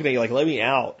sitting there looking at you like, let me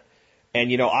out. And,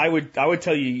 you know, I would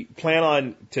tell you, plan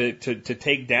on to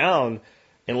take down,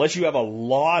 unless you have a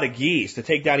lot of geese, to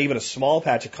take down even a small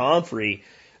patch of comfrey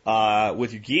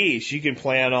with your geese, you can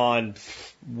plan on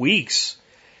weeks.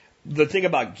 The thing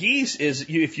about geese is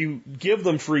if you give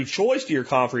them free choice to your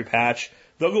comfrey patch,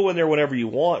 they'll go in there whenever you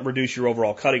want and reduce your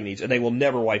overall cutting needs, and they will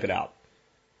never wipe it out.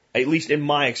 At least in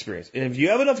my experience. And if you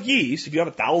have enough geese, if you have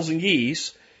 1,000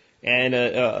 geese, and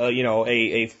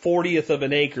a 40th of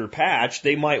an acre patch,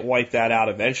 they might wipe that out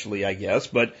eventually, I guess,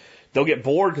 but they'll get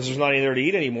bored because there's not any there to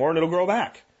eat anymore, and it'll grow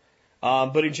back.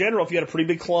 But in general, if you had a pretty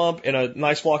big clump and a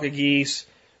nice flock of geese,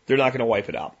 they're not going to wipe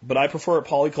it out. But I prefer it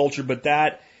polyculture, but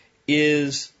that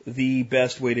is the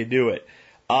best way to do it.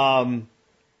 I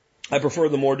prefer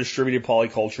the more distributed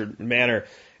polyculture manner.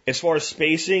 As far as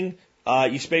spacing,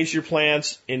 you space your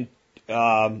plants in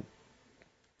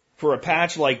for a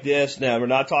patch like this. Now, we're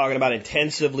not talking about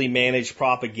intensively managed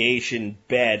propagation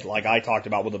bed like I talked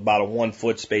about with about a 1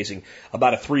 foot spacing,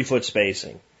 about a 3 foot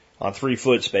spacing on 3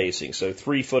 foot spacing. So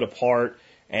 3 foot apart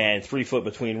and 3 foot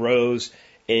between rows.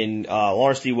 In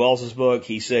Lawrence D. Wells' book,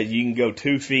 he said you can go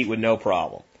 2 feet with no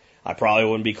problem. I probably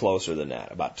wouldn't be closer than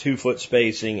that. About 2 foot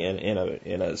spacing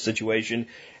in a situation.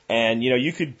 And, you know,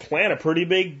 you could plant a pretty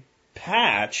big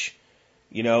patch,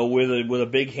 you know, with a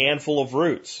big handful of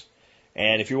roots.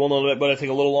 And if you're willing to let it take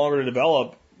a little longer to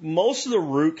develop, most of the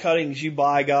root cuttings you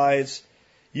buy, guys,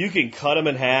 you can cut them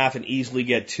in half and easily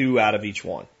get 2 out of each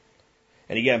one.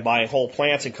 And again, buying whole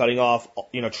plants and cutting off,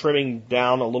 you know, trimming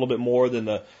down a little bit more than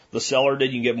the seller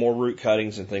did, you can get more root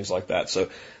cuttings and things like that. So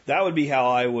that would be how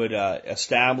I would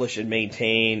establish and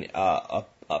maintain a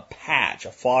patch,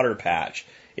 a fodder patch,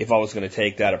 if I was going to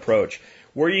take that approach.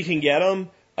 Where you can get them,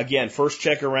 Again, first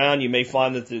check around, you may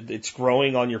find that it's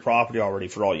growing on your property already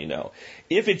for all you know.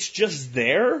 If it's just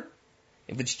there,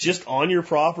 if it's just on your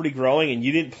property growing and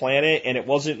you didn't plant it and it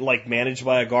wasn't like managed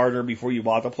by a gardener before you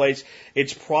bought the place,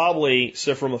 it's probably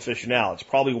Cyphrum officinale. It's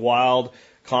probably wild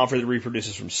Comfrey that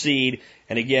reproduces from seed.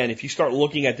 And again, if you start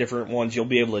looking at different ones, you'll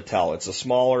be able to tell. It's a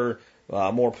smaller,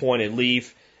 more pointed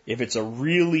leaf. If it's a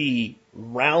really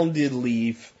rounded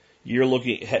leaf, you're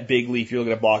looking at big leaf, you're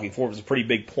looking at balking 4. If it's a pretty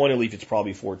big pointed leaf, it's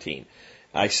probably 14.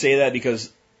 I say that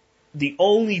because the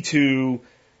only two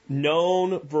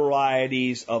known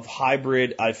varieties of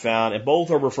hybrid I found, and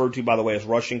both are referred to, by the way, as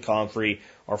Russian Comfrey,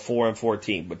 are 4 and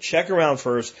 14. But check around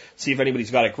first, see if anybody's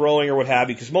got it growing or what have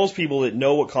you, because most people that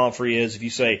know what Comfrey is, if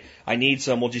you say, I need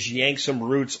some, will just yank some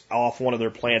roots off one of their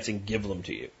plants and give them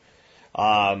to you.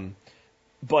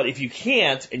 But if you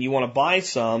can't and you want to buy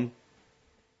some,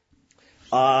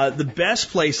 the best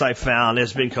place I've found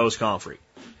has been Coast Comfrey.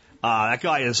 That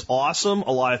guy is awesome.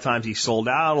 A lot of times he's sold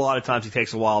out. A lot of times he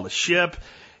takes a while to ship.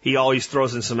 He always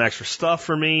throws in some extra stuff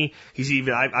for me.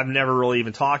 I've never really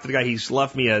even talked to the guy. He's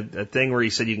left me a thing where he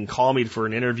said you can call me for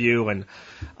an interview, and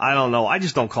I don't know. I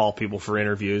just don't call people for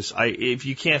interviews. If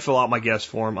you can't fill out my guest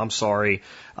form, I'm sorry.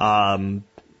 But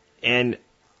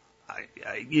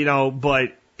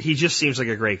he just seems like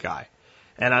a great guy.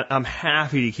 And I'm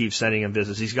happy to keep sending him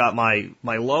business. He's got my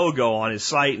logo on his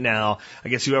site now. I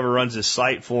guess whoever runs his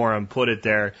site for him put it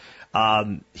there.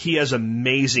 He has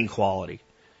amazing quality.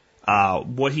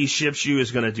 What he ships you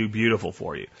is going to do beautiful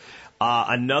for you.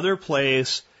 Another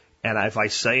place, and if I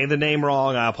say the name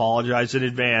wrong, I apologize in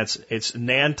advance. It's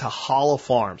Nantahala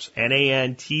Farms,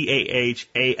 Nantahala,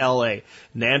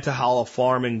 Nantahala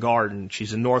Farm and Garden.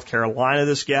 She's in North Carolina,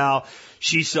 this gal.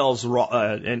 She sells, he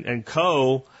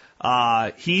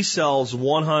sells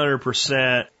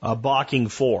 100%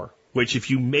 Bocking 4, which if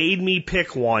you made me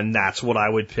pick one, that's what I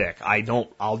would pick.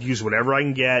 I'll use whatever I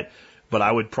can get, but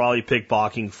I would probably pick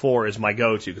Bocking 4 as my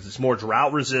go-to because it's more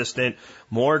drought resistant,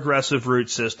 more aggressive root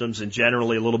systems, and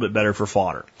generally a little bit better for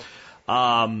fodder.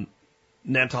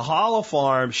 Nantahala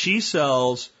Farm, she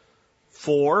sells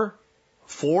 4,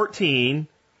 14,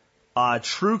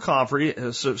 true Comfrey,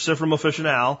 Cyphrum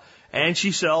officinale, and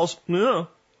she sells,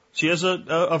 she has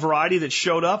a variety that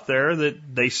showed up there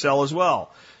that they sell as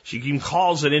well. She even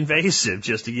calls it invasive,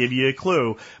 just to give you a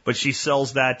clue, but she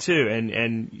sells that too.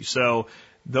 And so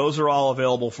those are all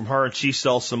available from her, and she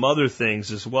sells some other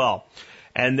things as well.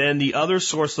 And then the other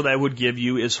source that I would give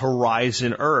you is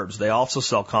Horizon Herbs. They also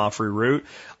sell Comfrey root.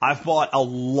 I've bought a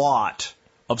lot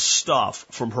of stuff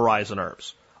from Horizon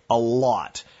Herbs. A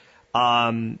lot.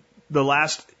 The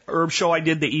last herb show I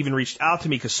did, they even reached out to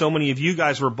me because so many of you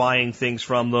guys were buying things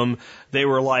from them. They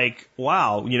were like,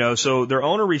 wow, so their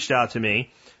owner reached out to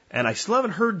me, and I still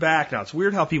haven't heard back now. It's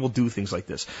weird how people do things like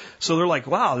this. So they're like,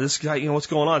 wow, this guy, what's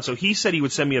going on? So he said he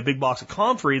would send me a big box of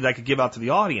Comfrey that I could give out to the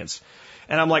audience.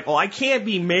 And I'm like, well, I can't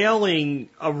be mailing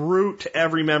a root to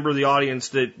every member of the audience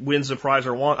that wins the prize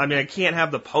or wants. I mean, I can't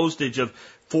have the postage of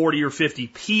 40 or 50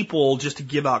 people just to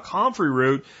give out Comfrey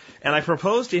root. And I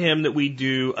proposed to him that we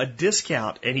do a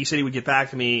discount, and he said he would get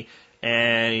back to me,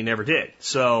 and he never did.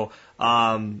 So,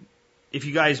 if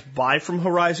you guys buy from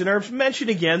Horizon Herbs, mention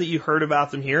again that you heard about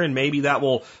them here, and maybe that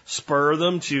will spur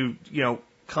them to,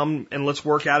 come and let's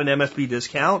work out an MSB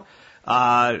discount.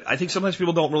 I think sometimes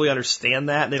people don't really understand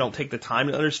that, and they don't take the time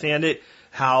to understand it,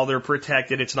 how they're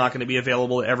protected, it's not going to be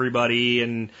available to everybody,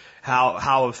 and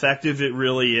how effective it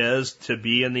really is to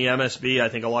be in the MSB. I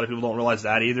think a lot of people don't realize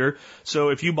that either. So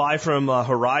if you buy from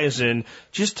Horizon,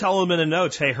 just tell them in the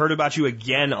notes, hey, heard about you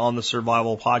again on the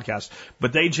Survival Podcast.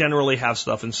 But they generally have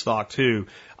stuff in stock too.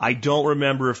 I don't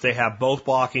remember if they have both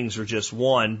Bockings or just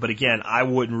one, but again, I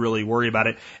wouldn't really worry about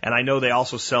it. And I know they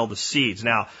also sell the seeds.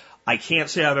 Now, I can't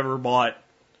say I've ever bought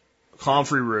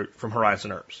Comfrey root from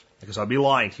Horizon Herbs, because I'd be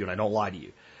lying to you, and I don't lie to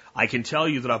you. I can tell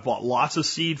you that I've bought lots of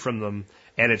seed from them,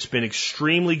 and it's been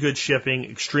extremely good shipping,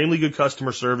 extremely good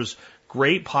customer service,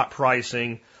 great pot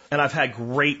pricing, and I've had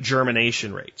great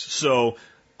germination rates. So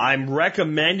I'm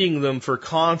recommending them for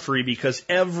Comfrey because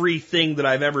everything that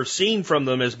I've ever seen from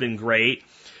them has been great.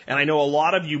 And I know a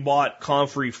lot of you bought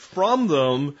Comfrey from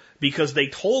them because they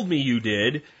told me you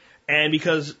did. And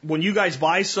because when you guys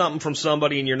buy something from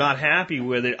somebody and you're not happy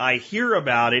with it, I hear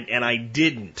about it and I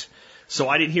didn't. So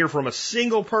I didn't hear from a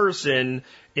single person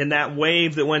in that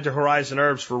wave that went to Horizon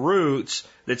Herbs for roots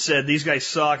that said, these guys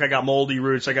suck, I got moldy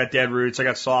roots, I got dead roots, I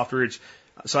got soft roots.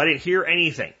 So I didn't hear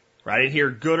anything. Right? I didn't hear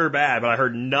good or bad, but I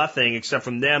heard nothing except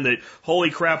from them that,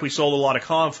 holy crap, we sold a lot of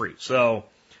Comfrey. So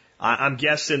I'm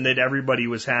guessing that everybody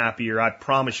was happy, or I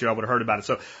promise you I would have heard about it.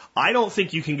 So I don't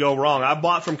think you can go wrong. I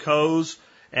bought from Coase,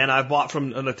 and I bought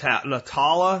from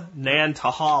Nantahala,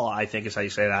 I think is how you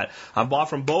say that. I bought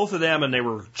from both of them, and they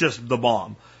were just the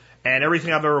bomb. And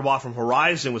everything I've ever bought from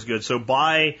Horizon was good. So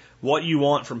buy what you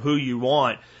want from who you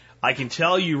want. I can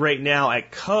tell you right now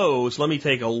at Co's, let me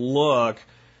take a look.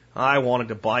 I wanted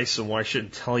to buy some more. I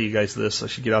shouldn't tell you guys this. I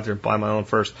should get out there and buy my own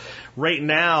first. Right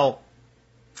now,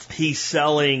 he's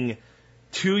selling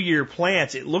 2-year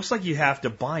plants. It looks like you have to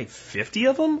buy 50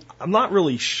 of them. I'm not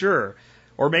really sure.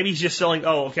 Or maybe he's just selling,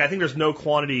 oh, okay, I think there's no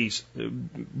quantities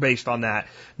based on that.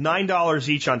 $9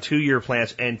 each on 2-year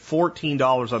plants and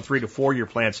 $14 on 3 to 4-year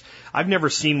plants. I've never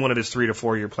seen one of his 3 to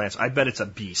 4-year plants. I bet it's a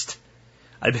beast.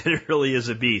 I bet it really is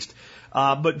a beast.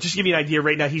 But just to give you an idea,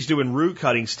 right now he's doing root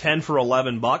cuttings, 10 for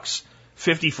 $11,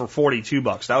 50 for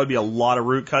 $42. That would be a lot of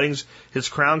root cuttings. His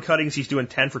crown cuttings, he's doing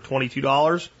 10 for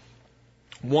 $22.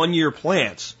 1-year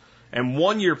plants. And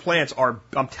 1-year plants are,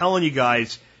 I'm telling you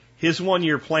guys, his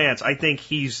 1-year plants, I think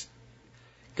he's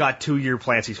got 2-year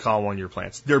plants he's calling 1-year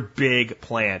plants. They're big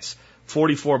plants.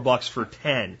 $44 for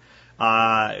 10.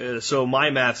 So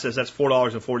my math says that's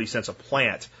 $4.40 a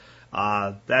plant.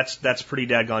 That's pretty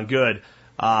daggone good.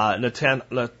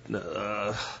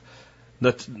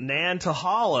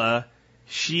 Nantahala,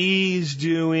 she's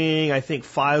doing, I think,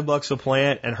 $5 a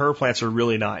plant, and her plants are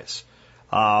really nice.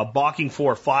 Balking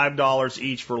for $5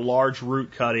 each for large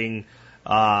root cutting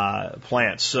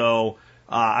plants. So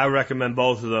I recommend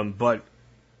both of them. But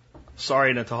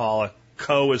sorry, Nantahala,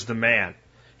 Co is the man.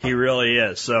 He really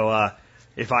is. So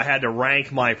if I had to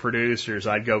rank my producers,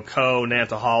 I'd go Co,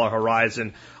 Nantahala,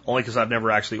 Horizon, only because I've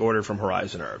never actually ordered from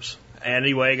Horizon Herbs.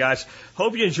 Anyway, guys,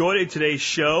 hope you enjoyed today's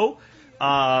show.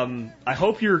 I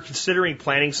hope you're considering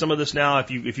planting some of this now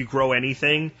if you grow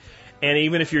anything. And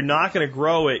even if you're not going to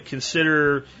grow it,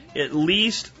 consider at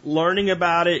least learning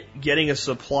about it, getting a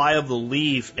supply of the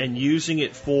leaf, and using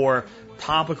it for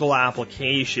topical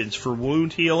applications, for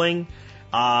wound healing,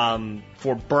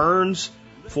 for burns,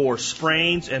 for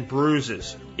sprains and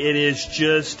bruises. It is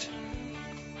just,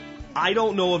 I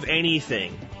don't know of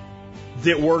anything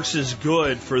that works as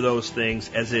good for those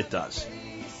things as it does.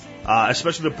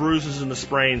 Especially the bruises and the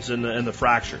sprains and the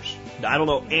fractures. I don't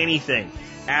know anything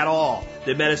at all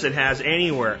that medicine has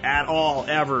anywhere at all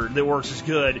ever that works as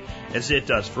good as it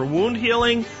does. For wound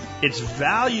healing, it's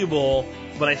valuable,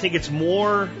 but I think it's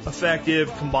more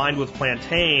effective combined with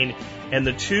plantain, and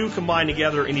the two combined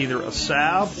together in either a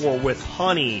salve or with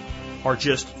honey are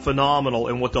just phenomenal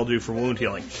in what they'll do for wound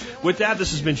healing. With that, this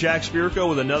has been Jack Spirko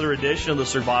with another edition of the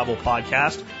Survival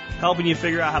Podcast, helping you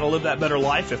figure out how to live that better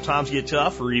life if times get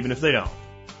tough or even if they don't.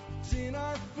 It's in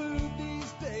our food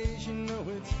these days, you know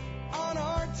it's on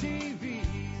our TVs.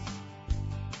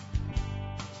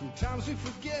 Sometimes we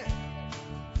forget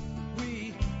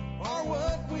we are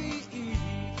what we eat.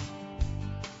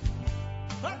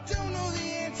 I don't know the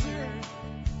answer.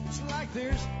 It's like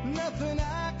there's nothing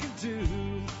I can do.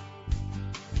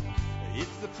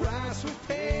 It's the price we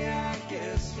pay, I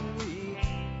guess, when we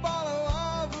follow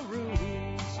all the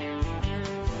rules.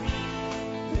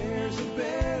 There's a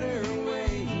better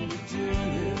way to do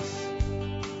this.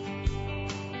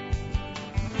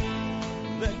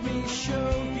 Let me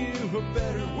show you a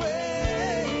better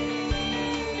way.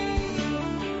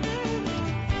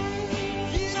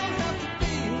 You don't have to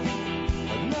be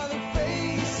another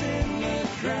face in the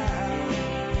crowd.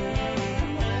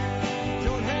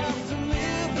 Don't have to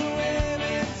live the way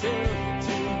they tell you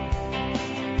to.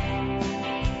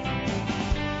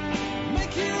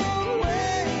 Make your own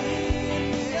way, and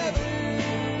the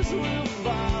others will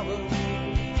follow.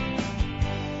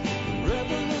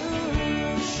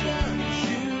 Revolution is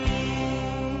you.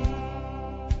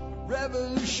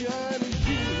 Revolution is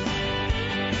you.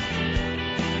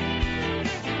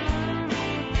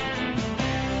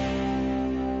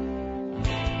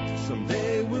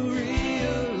 Someday we'll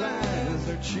realize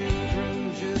our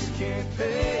children just can't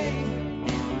pay.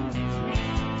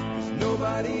 'Cause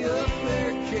nobody up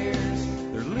there cares.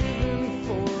 They're living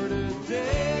for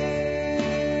today.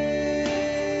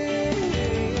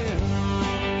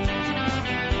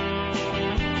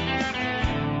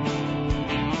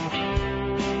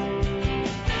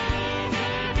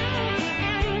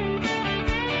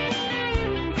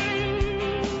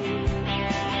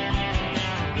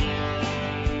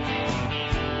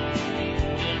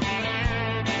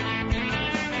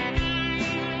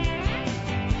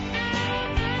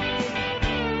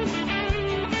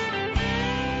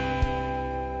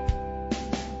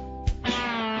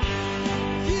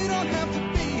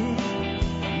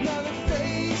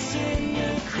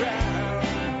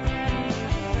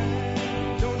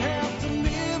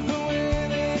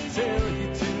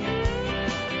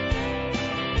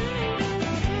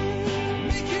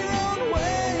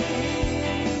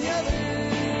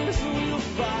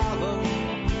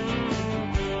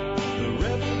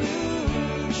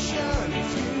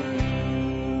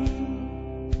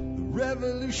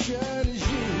 solution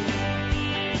is you.